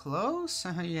you close?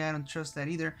 Yeah, I don't trust that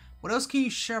either. What else can you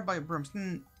share about your brooms?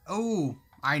 Oh,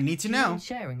 I need to know.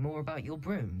 Sharing more about your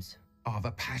brooms. I have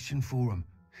a passion for them.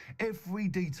 Every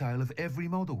detail of every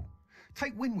model.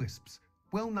 Take Win-wisps,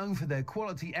 well known for their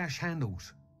quality ash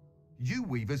handles.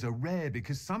 U-weavers are rare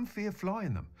because some fear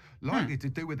flying them, likely to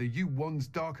do with the U-wand's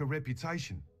darker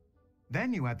reputation.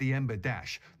 Then you have the Ember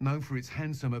Dash, known for its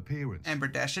handsome appearance. Ember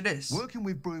Dash it is. Working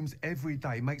with brooms every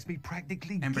day makes me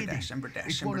practically Ember giddy. Dash, Ember Dash,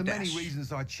 It's Ember one of Dash. many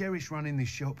reasons I cherish running this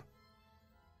shop.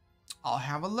 I'll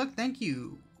have a look, thank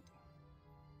you.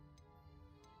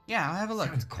 Yeah, I'll have a look.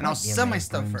 Sounds And I'll quite the sell my array of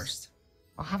stuff brooms. first.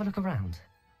 I'll have a look around.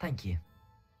 Thank you.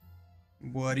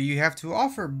 What do you have to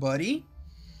offer, buddy?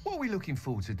 What are we looking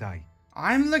for today?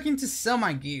 I'm looking to sell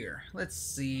my gear. Let's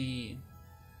see.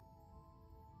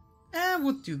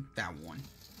 We'll do that one.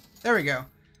 There we go.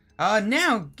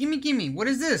 Now, gimme. What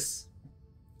is this?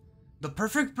 The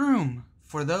perfect broom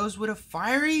for those with a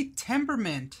fiery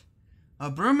temperament. A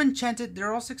broom enchanted.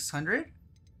 They're all 600.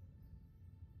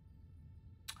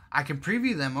 I can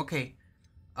preview them. Okay.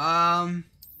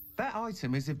 That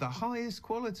item is of the highest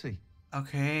quality.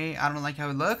 Okay. I don't like how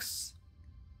it looks.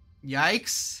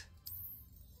 Yikes.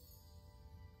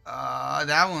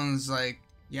 That one's like,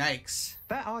 yikes.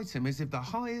 That item is of the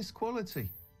highest quality.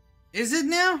 Is it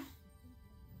now?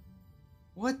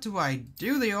 What do I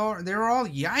do? They're all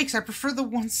yikes. I prefer the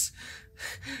ones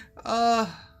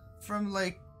from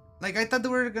like I thought they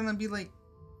were gonna be like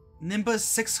Nimbus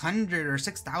 600 or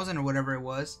 6000 or whatever it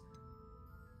was.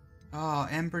 Oh,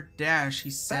 Ember Dash, he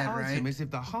said, that right? item is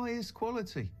of the highest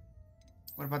quality.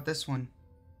 What about this one?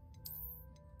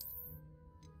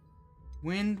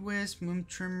 Wind Wisp, Moon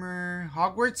Trimmer,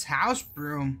 Hogwarts House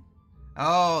Broom.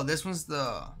 Oh, this one's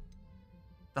the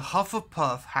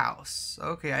Hufflepuff house.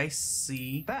 Okay, I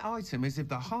see. That item is of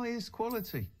the highest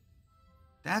quality.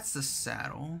 That's the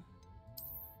saddle.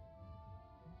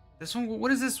 This one,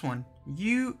 what is this one?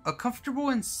 A comfortable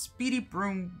and speedy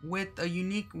broom with a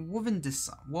unique woven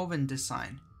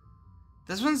design.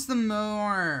 This one's the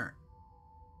more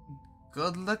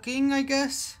good looking, I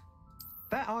guess.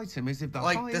 That item is of the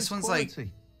like highest this one's quality.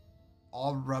 like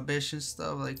all rubbish and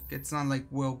stuff. Like it's not like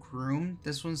well groomed.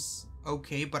 This one's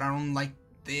okay, but I don't like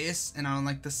this, and I don't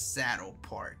like the saddle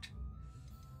part.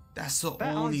 That's the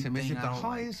only item thing is of I the don't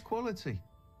highest like. quality.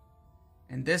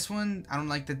 And this one, I don't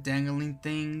like the dangling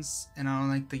things, and I don't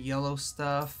like the yellow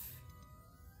stuff.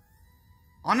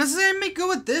 Honestly, I may go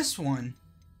with this one.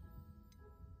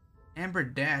 Ember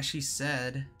Dash, he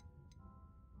said.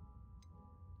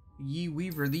 Ye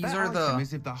Weaver. These that are the...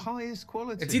 is of the highest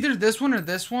quality. It's either this one or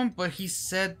this one, but he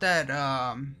said that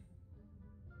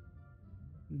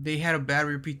they had a bad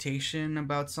reputation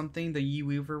about something, the Ye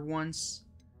Weaver ones.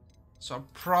 So I'll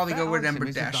probably go with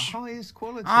Ember Dash. The highest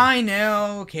quality. I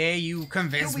know. Okay, you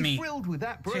convinced me. You'll be thrilled with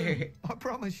that broom. I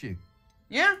promise you.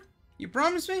 Yeah, you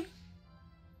promised me.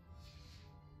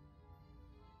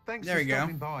 Thanks for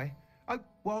stopping by.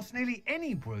 Whilst nearly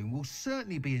any broom will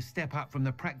certainly be a step up from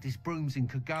the practice brooms in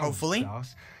Kagura's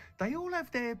class, they all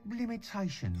have their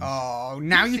limitations. Oh,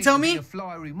 now you tell me? A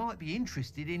flyer who might be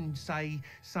interested in, say,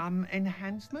 some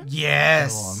enhancements.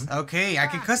 Yes. Okay, I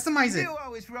can customize it. I knew I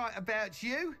was right about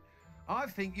you. I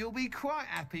think you'll be quite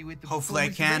happy with the Hopefully I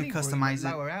can customize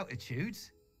it. Lower altitudes.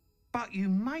 But you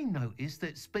may notice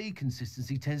that speed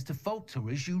consistency tends to falter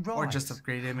as you rise. Or just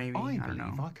upgrade it, maybe. I don't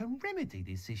know. I can remedy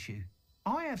this issue.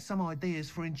 I have some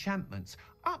ideas for enchantments,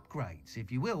 upgrades,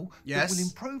 if you will, that will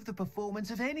improve the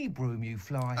performance of any broom you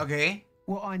fly. Okay.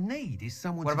 What I need is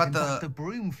someone to conduct a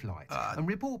broom flight and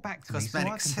report back to me so I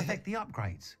can perfect the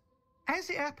upgrades.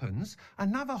 As it happens,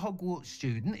 another Hogwarts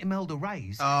student, Imelda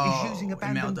Reyes, is using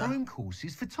abandoned broom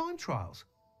courses for time trials.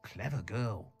 Clever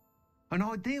girl. An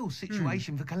ideal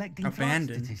situation for collecting flight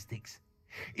statistics.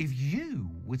 If you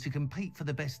were to compete for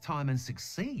the best time and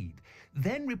succeed,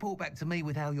 then report back to me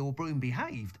with how your broom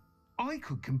behaved, I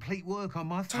could complete work on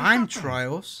my time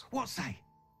trials. What say?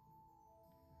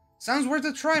 Sounds worth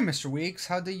a try, Mr. Weeks.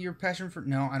 How did your passion for...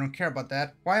 No, I don't care about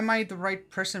that. Why am I the right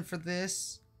person for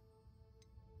this?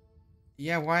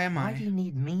 Yeah, why am I? Why do you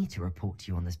need me to report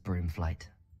to you on this broom flight?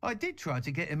 I did try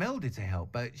to get Imelda to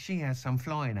help, but she has some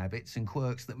flying habits and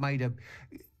quirks that made her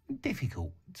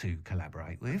difficult to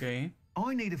collaborate with. Okay.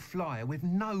 I need a flyer with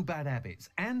no bad habits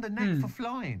and a knack for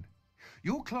flying.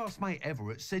 Your classmate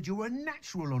Everett said you're a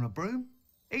natural on a broom.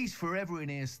 He's forever in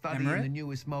here studying the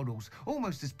newest models,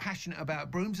 almost as passionate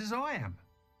about brooms as I am.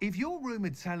 If your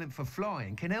rumoured talent for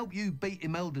flying can help you beat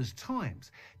Imelda's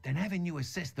times, then having you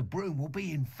assess the broom will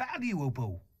be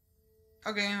invaluable.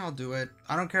 Okay, I'll do it.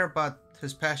 I don't care about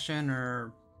his passion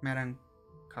or Madame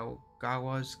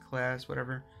Kagawa's class,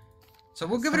 whatever. So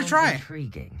we'll give it a try.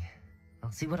 Intriguing.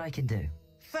 I'll see what I can do.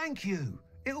 Thank you.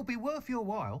 It'll be worth your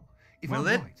while. If I'm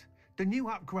right, the new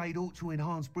upgrade ought to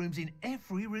enhance brooms in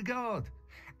every regard.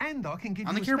 And I can give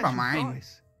you a special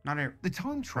prize. The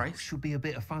time trial should be a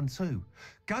bit of fun too.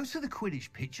 Go to the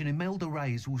Quidditch pitch and Imelda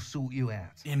Reyes will sort you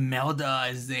out. Imelda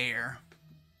is there.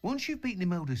 Once you've beaten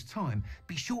Imelda's time,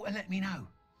 be sure to let me know.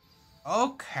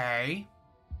 Okay.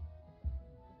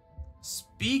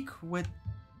 Speak with...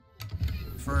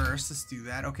 First, let's do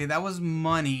that. Okay, that was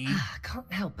money. I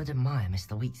can't help but admire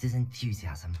Mr. Weeks'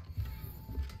 enthusiasm.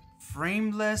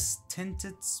 Frameless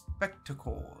tinted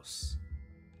spectacles.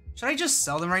 Should I just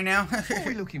sell them right now? What are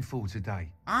we looking for today?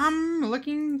 I'm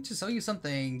looking to sell you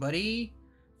something, buddy.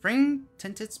 Frame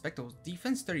tinted spectacles.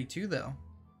 Defense 32, though.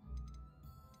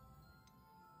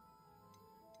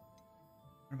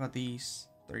 What about these?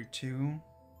 32.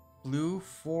 Blue,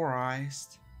 4-eyed.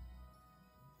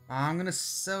 I'm gonna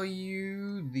sell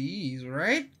you these,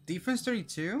 right? Defense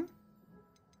 32?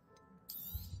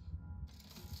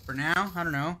 For now, I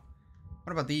don't know.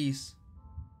 What about these?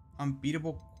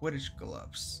 Unbeatable Quidditch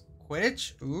gloves.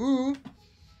 Quidditch? Ooh.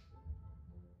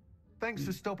 Thanks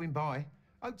for stopping by.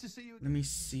 Hope to see you again. Let me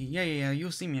see. Yeah.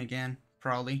 You'll see me again,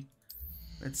 probably.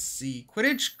 Let's see.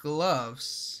 Quidditch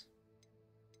gloves.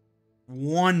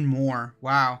 One more.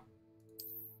 Wow.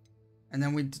 And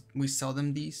then we sell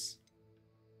them these.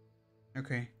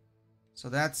 Okay. So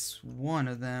that's one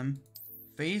of them.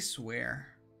 Face wear.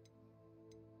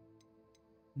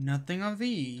 Nothing of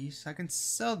these. I can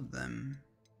sell them.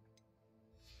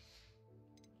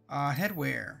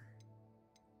 Headwear.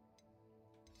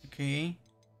 Okay.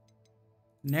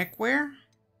 Neckwear.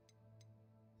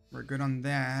 We're good on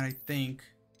that, I think.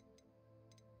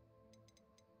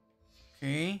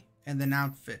 Okay. And then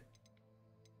outfit.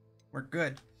 We're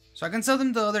good. So I can sell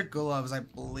them the other gloves, I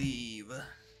believe.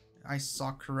 I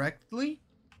saw correctly.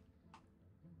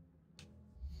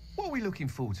 What are we looking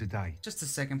for today? Just a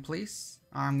second, please.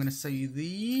 I'm gonna sell you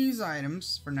these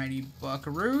items for 90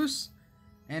 buckaroos.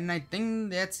 And I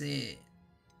think that's it.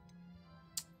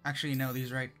 Actually, no,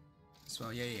 these right.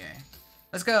 So yeah.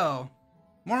 Let's go.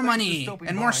 More money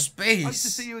and more space. Nice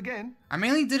to see you again. I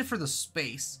mainly did it for the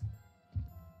space.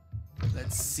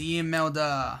 Let's see,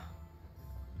 Imelda.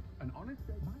 An honest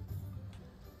day, mate.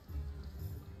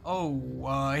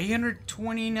 Oh,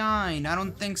 829. I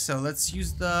don't think so. Let's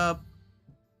use the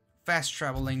fast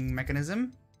traveling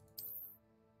mechanism.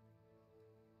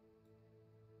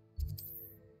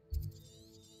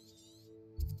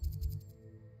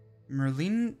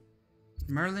 Merlin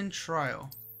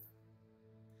trial.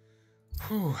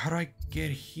 Whew, how do I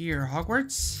get here?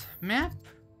 Hogwarts map?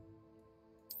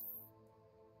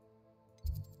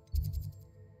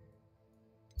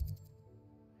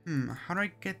 How do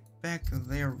I get back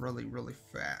there really, really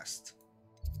fast?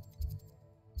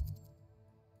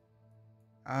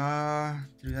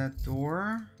 Through that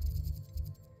door?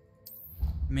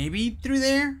 Maybe through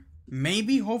there?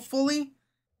 Maybe, hopefully?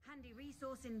 Handy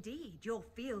resource indeed, your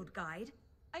field guide.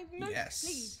 I'm most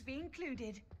pleased to be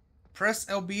included. Press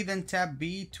LB, then tap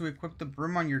B to equip the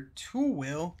broom on your two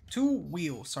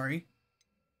wheel, sorry.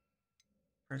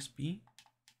 Press B.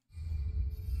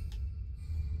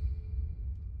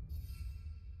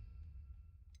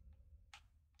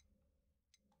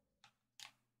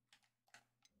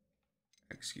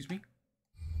 Excuse me.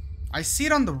 I see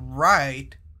it on the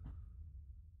right.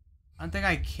 I don't think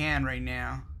I can right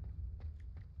now.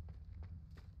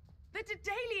 The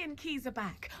Daedalian keys are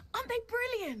back. Aren't they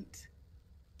brilliant?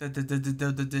 The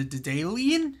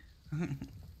Daedalian?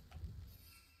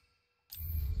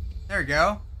 There we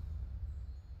go.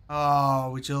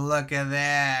 Oh, would you look at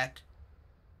that?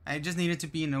 I just need it to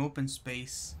be an open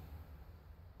space.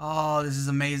 Oh, this is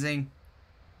amazing.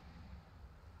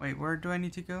 Wait, where do I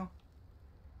need to go?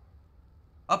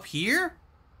 Up here?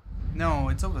 No,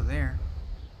 it's over there.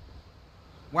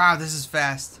 Wow, this is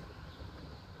fast.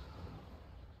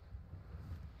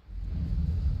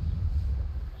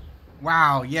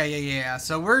 Wow, yeah.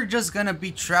 So we're just gonna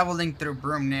be traveling through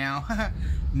broom now.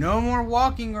 No more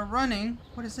walking or running.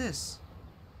 What is this?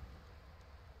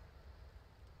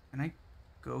 Can I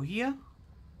go here?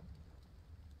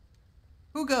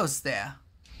 Who goes there?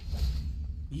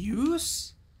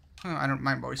 Use? Oh, I don't,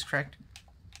 my voice cracked.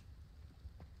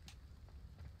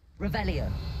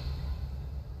 Revelio.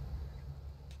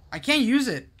 I can't use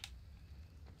it.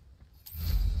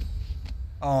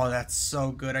 Oh, that's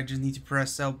so good. I just need to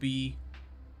press LB.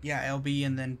 Yeah, LB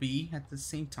and then B at the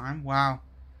same time. Wow.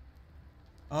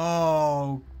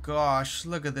 Oh, gosh.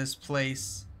 Look at this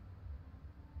place.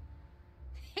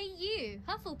 Hey, you,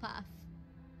 Hufflepuff.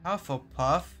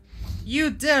 Hufflepuff? You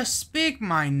dare speak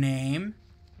my name?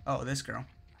 Oh, this girl.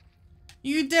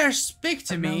 You dare speak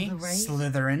to me,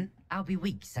 Slytherin? Albie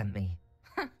Week sent me.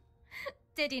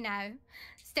 Did he now?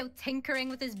 Still tinkering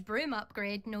with his broom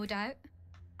upgrade, no doubt.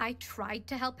 I tried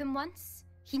to help him once.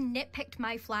 He nitpicked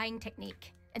my flying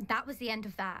technique, and that was the end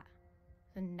of that.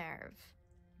 The nerve.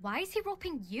 Why is he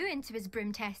roping you into his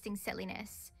broom testing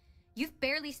silliness? You've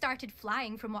barely started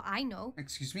flying from what I know.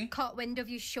 Excuse me? Caught wind of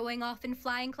you showing off in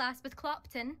flying class with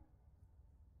Clopton.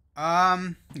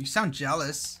 You sound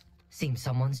jealous. Seems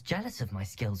someone's jealous of my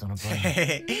skills on a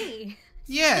broom. Me?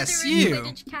 Yes, Slytherin you.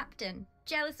 Quidditch captain.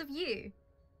 Jealous of you.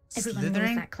 Everyone knows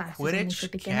Slytherin that class is only for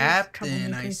Quidditch beginners,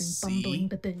 captain, I troublemakers, and bumbling see.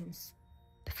 baboons.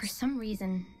 But for some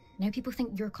reason, now people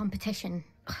think you're competition.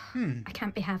 I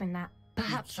can't be having that.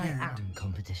 Perhaps I am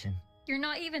competition. You're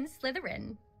not even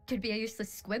Slytherin. Could be a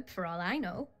useless squib for all I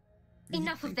know.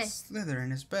 Enough of this.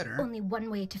 Slytherin is better. Only one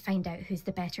way to find out who's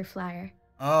the better flyer.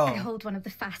 Oh. I hold one of the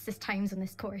fastest times on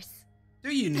this course.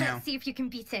 Do you now? Let's see if you can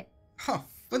beat it. Oh,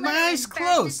 with my eyes Slytherin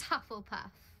closed. versus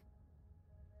Hufflepuff.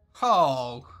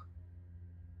 Oh.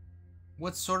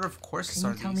 What sort of courses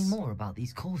are Can you tell these? me more about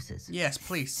these courses? Yes,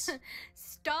 please.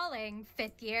 Stalling,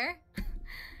 5th year.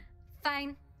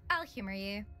 Fine, I'll humor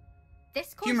you.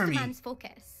 This course Humor me. demands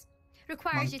focus.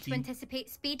 Requires you to Monkey. anticipate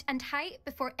speed and height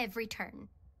before every turn.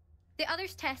 The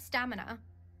others test stamina.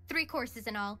 3 courses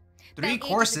in all. 3 about 8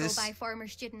 courses? ago by former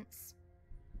students.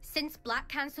 Since Black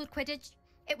cancelled Quidditch,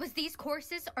 it was these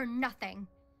courses or nothing.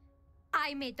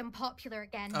 I made them popular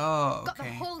again. Oh, Got the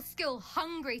okay. whole school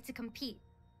hungry to compete.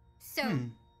 So,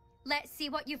 let's see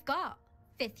what you've got,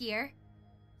 5th year.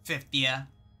 5th year.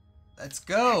 Let's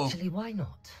go. Actually, why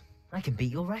not? I can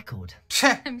beat your record.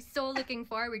 I'm so looking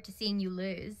forward to seeing you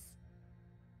lose.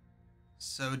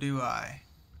 So do I.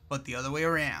 But the other way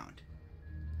around.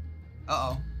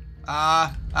 Uh-oh.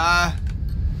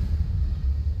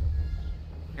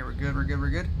 Okay, we're good. We're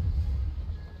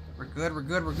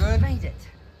good. Made it.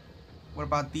 What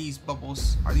about these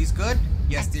bubbles? Are these good?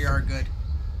 Yes, they are good.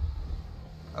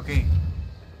 Okay.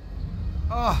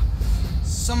 Oh,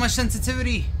 so much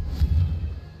sensitivity.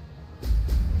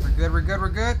 We're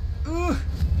good. Ooh,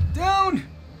 down.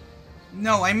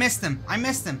 No, I missed them. I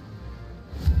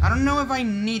don't know if I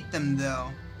need them, though.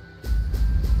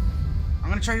 I'm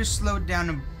gonna try to slow down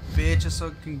a bit just so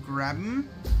I can grab them.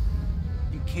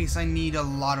 In case I need a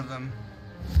lot of them.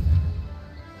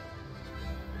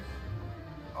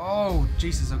 Oh,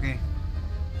 Jesus, okay.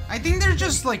 I think they're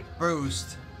just like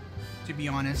boost, to be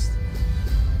honest.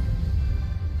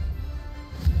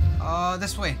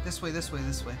 This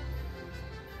way.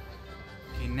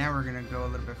 Okay, now we're gonna go a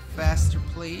little bit faster,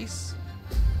 please.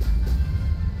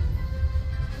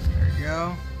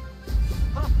 go.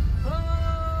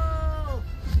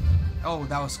 Oh,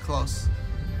 that was close.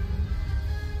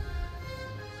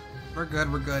 We're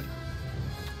good, we're good.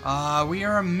 We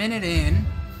are a minute in.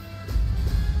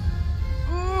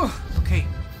 Ooh, okay.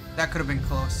 That could have been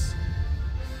close.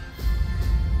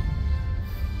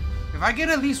 If I get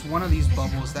at least one of these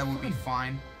bubbles, that would be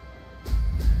fine.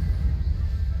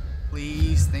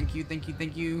 Please, thank you, thank you,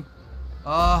 thank you.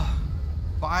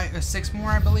 6 more,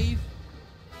 I believe.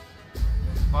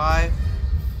 5.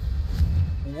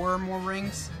 4 more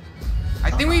rings. I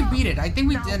think we beat it. I think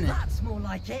we did it. That's more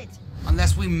like it.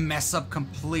 Unless we mess up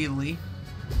completely.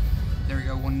 There we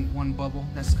go. One bubble.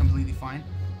 That's completely fine.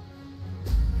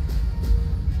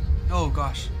 Oh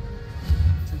gosh.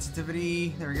 Sensitivity.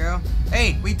 There we go.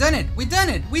 Hey, we done it. We done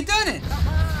it. We done it.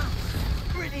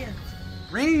 Brilliant.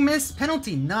 Ring miss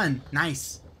penalty. None.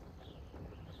 Nice.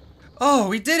 Oh,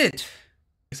 we did it.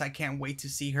 I can't wait to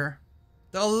see her.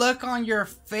 The look on your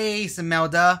face,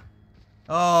 Imelda.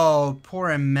 Oh,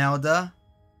 poor Imelda.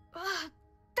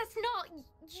 That's not...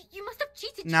 You must have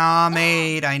cheated. Nah,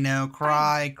 mate, I know.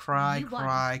 Cry, cry,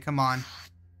 cry. Come on.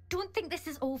 Don't think this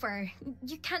is over.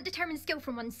 You can't determine skill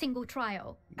from one single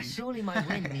trial. Surely my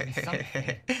win means something.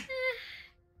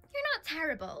 You're not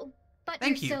terrible, but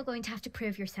Thank you're you. still going to have to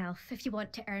prove yourself if you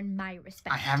want to earn my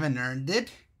respect. I haven't earned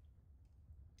it.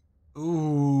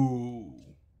 Ooh.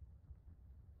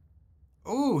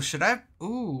 Ooh, should I?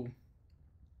 Ooh.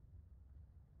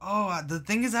 Oh, the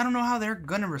thing is, I don't know how they're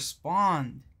gonna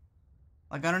respond.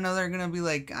 Like, I don't know, they're gonna be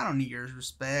like, I don't need your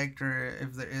respect, or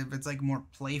if it's like more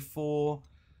playful.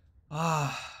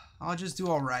 I'll just do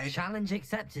all right. Challenge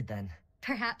accepted then.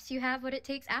 Perhaps you have what it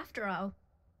takes after all.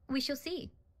 We shall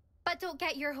see. But don't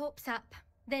get your hopes up.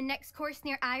 The next course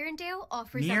near Irondale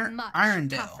offers a much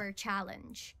tougher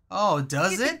challenge. Oh,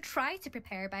 does you it? can try to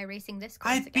prepare by racing this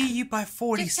course I again. beat you by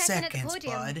 40 Just check in at the seconds,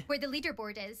 podium, bud. where the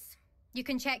leaderboard is. You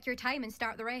can check your time and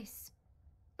start the race.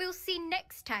 We'll see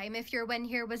next time if your win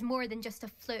here was more than just a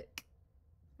fluke.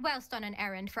 Whilst on an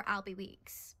errand for Albie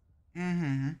Weeks.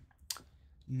 Mm-hmm.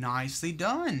 Nicely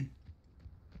done.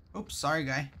 Oops, sorry,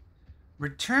 guy.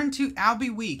 Return to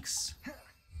Albie Weeks.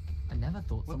 I never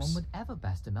thought someone would ever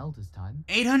best Imelda's time.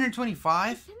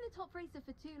 825. It's been the top racer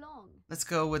for too long. Let's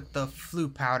go with the flu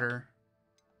powder.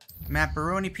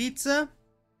 Macaroni pizza.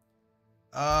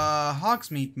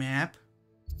 Hogsmeade map.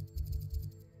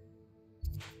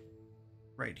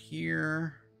 Right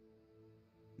here.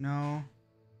 No.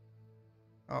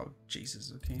 Oh,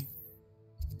 Jesus, okay.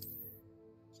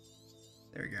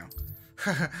 There we go.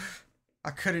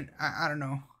 I don't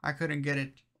know. I couldn't get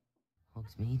it.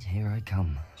 Hogsmeade, here I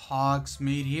come.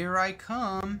 Hogsmeade, here I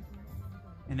come.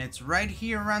 And it's right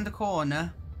here around the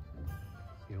corner.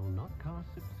 You'll not cast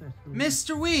successfully.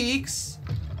 Mr. Weeks!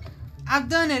 I've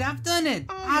done it, I've done it!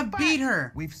 Oh, I beat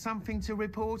her! With something to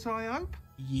report, I hope?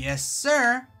 Yes,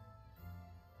 sir!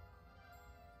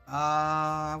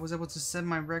 I was able to set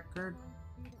my record.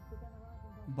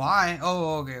 Bye.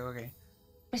 Oh, okay.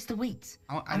 Mr. Weeks,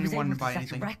 I didn't want to buy set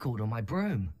anything. a record on my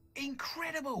broom.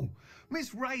 Incredible!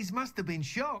 Miss Reyes must have been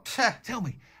shocked. Tell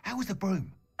me, how was the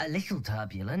broom? A little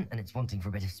turbulent, and it's wanting for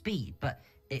a bit of speed, but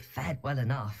it fared well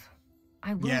enough.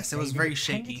 I will Yes, it was say that very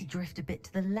tended shaky. to drift a bit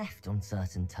to the left on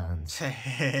certain turns.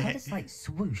 Had a slight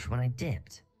swoosh when I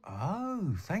dipped.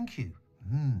 Oh, thank you.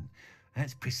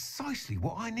 That's precisely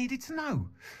what I needed to know.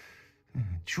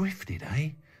 Drifted, eh?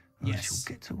 Yes. I shall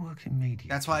get to work immediately.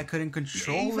 That's why I couldn't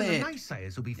control Even it. the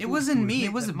naysayers will be It wasn't forced to me, it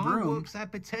admit was that a my broom. works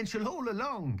had potential all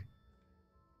along.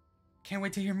 Can't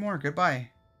wait to hear more. Goodbye.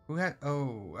 Who had?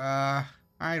 Oh,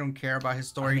 I don't care about his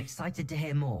story. I'm excited to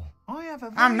hear more. I have a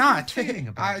very I'm not. good feeling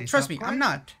about this Trust me, upgrade. I'm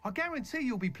not. I guarantee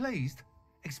you'll be pleased.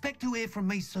 Expect to hear from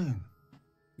me soon.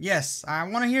 Yes, I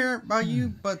want to hear about you,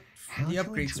 but How the to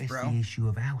upgrades, address bro. the issue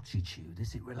of altitude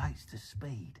as it relates to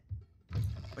speed.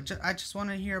 But I just want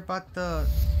to hear about the.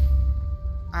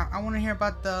 I want to hear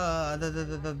about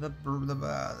the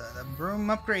broom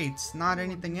upgrades, not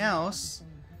anything else.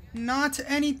 Not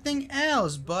anything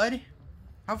else, bud.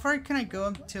 How far can I go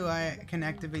until I can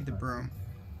activate the broom?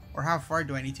 Or how far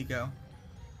do I need to go?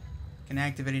 Can I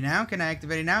activate it now? Can I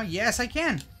activate it now? Yes, I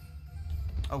can.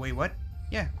 Oh, wait, what?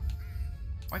 Yeah.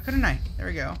 Why couldn't I? There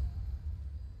we go.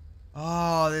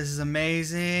 Oh, this is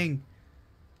amazing.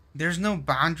 There's no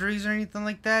boundaries or anything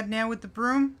like that now with the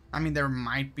broom. I mean, there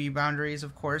might be boundaries,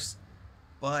 of course.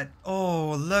 But,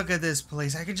 oh, look at this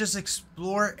place. I could just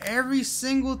explore every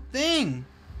single thing.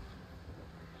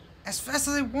 As fast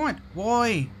as I want.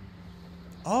 Boy.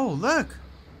 Oh, look.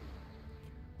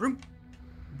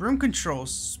 Broom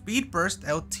controls. Speed burst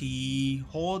LT.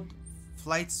 Hold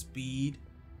flight speed.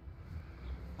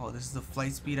 Oh, this is the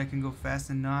flight speed. I can go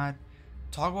fast and not.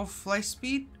 toggle flight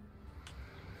speed.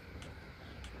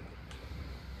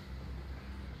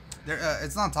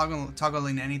 It's not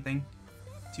toggling anything,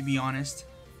 to be honest.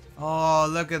 Oh,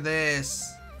 look at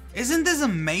this. Isn't this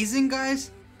amazing,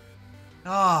 guys?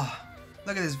 Oh,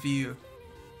 look at this view.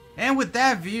 And with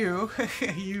that view,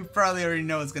 you probably already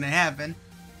know what's gonna happen.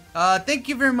 Thank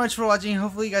you very much for watching.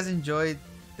 Hopefully you guys enjoyed.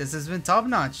 This has been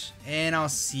TopNotch, and I'll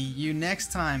see you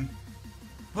next time.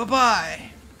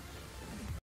 Bye-bye.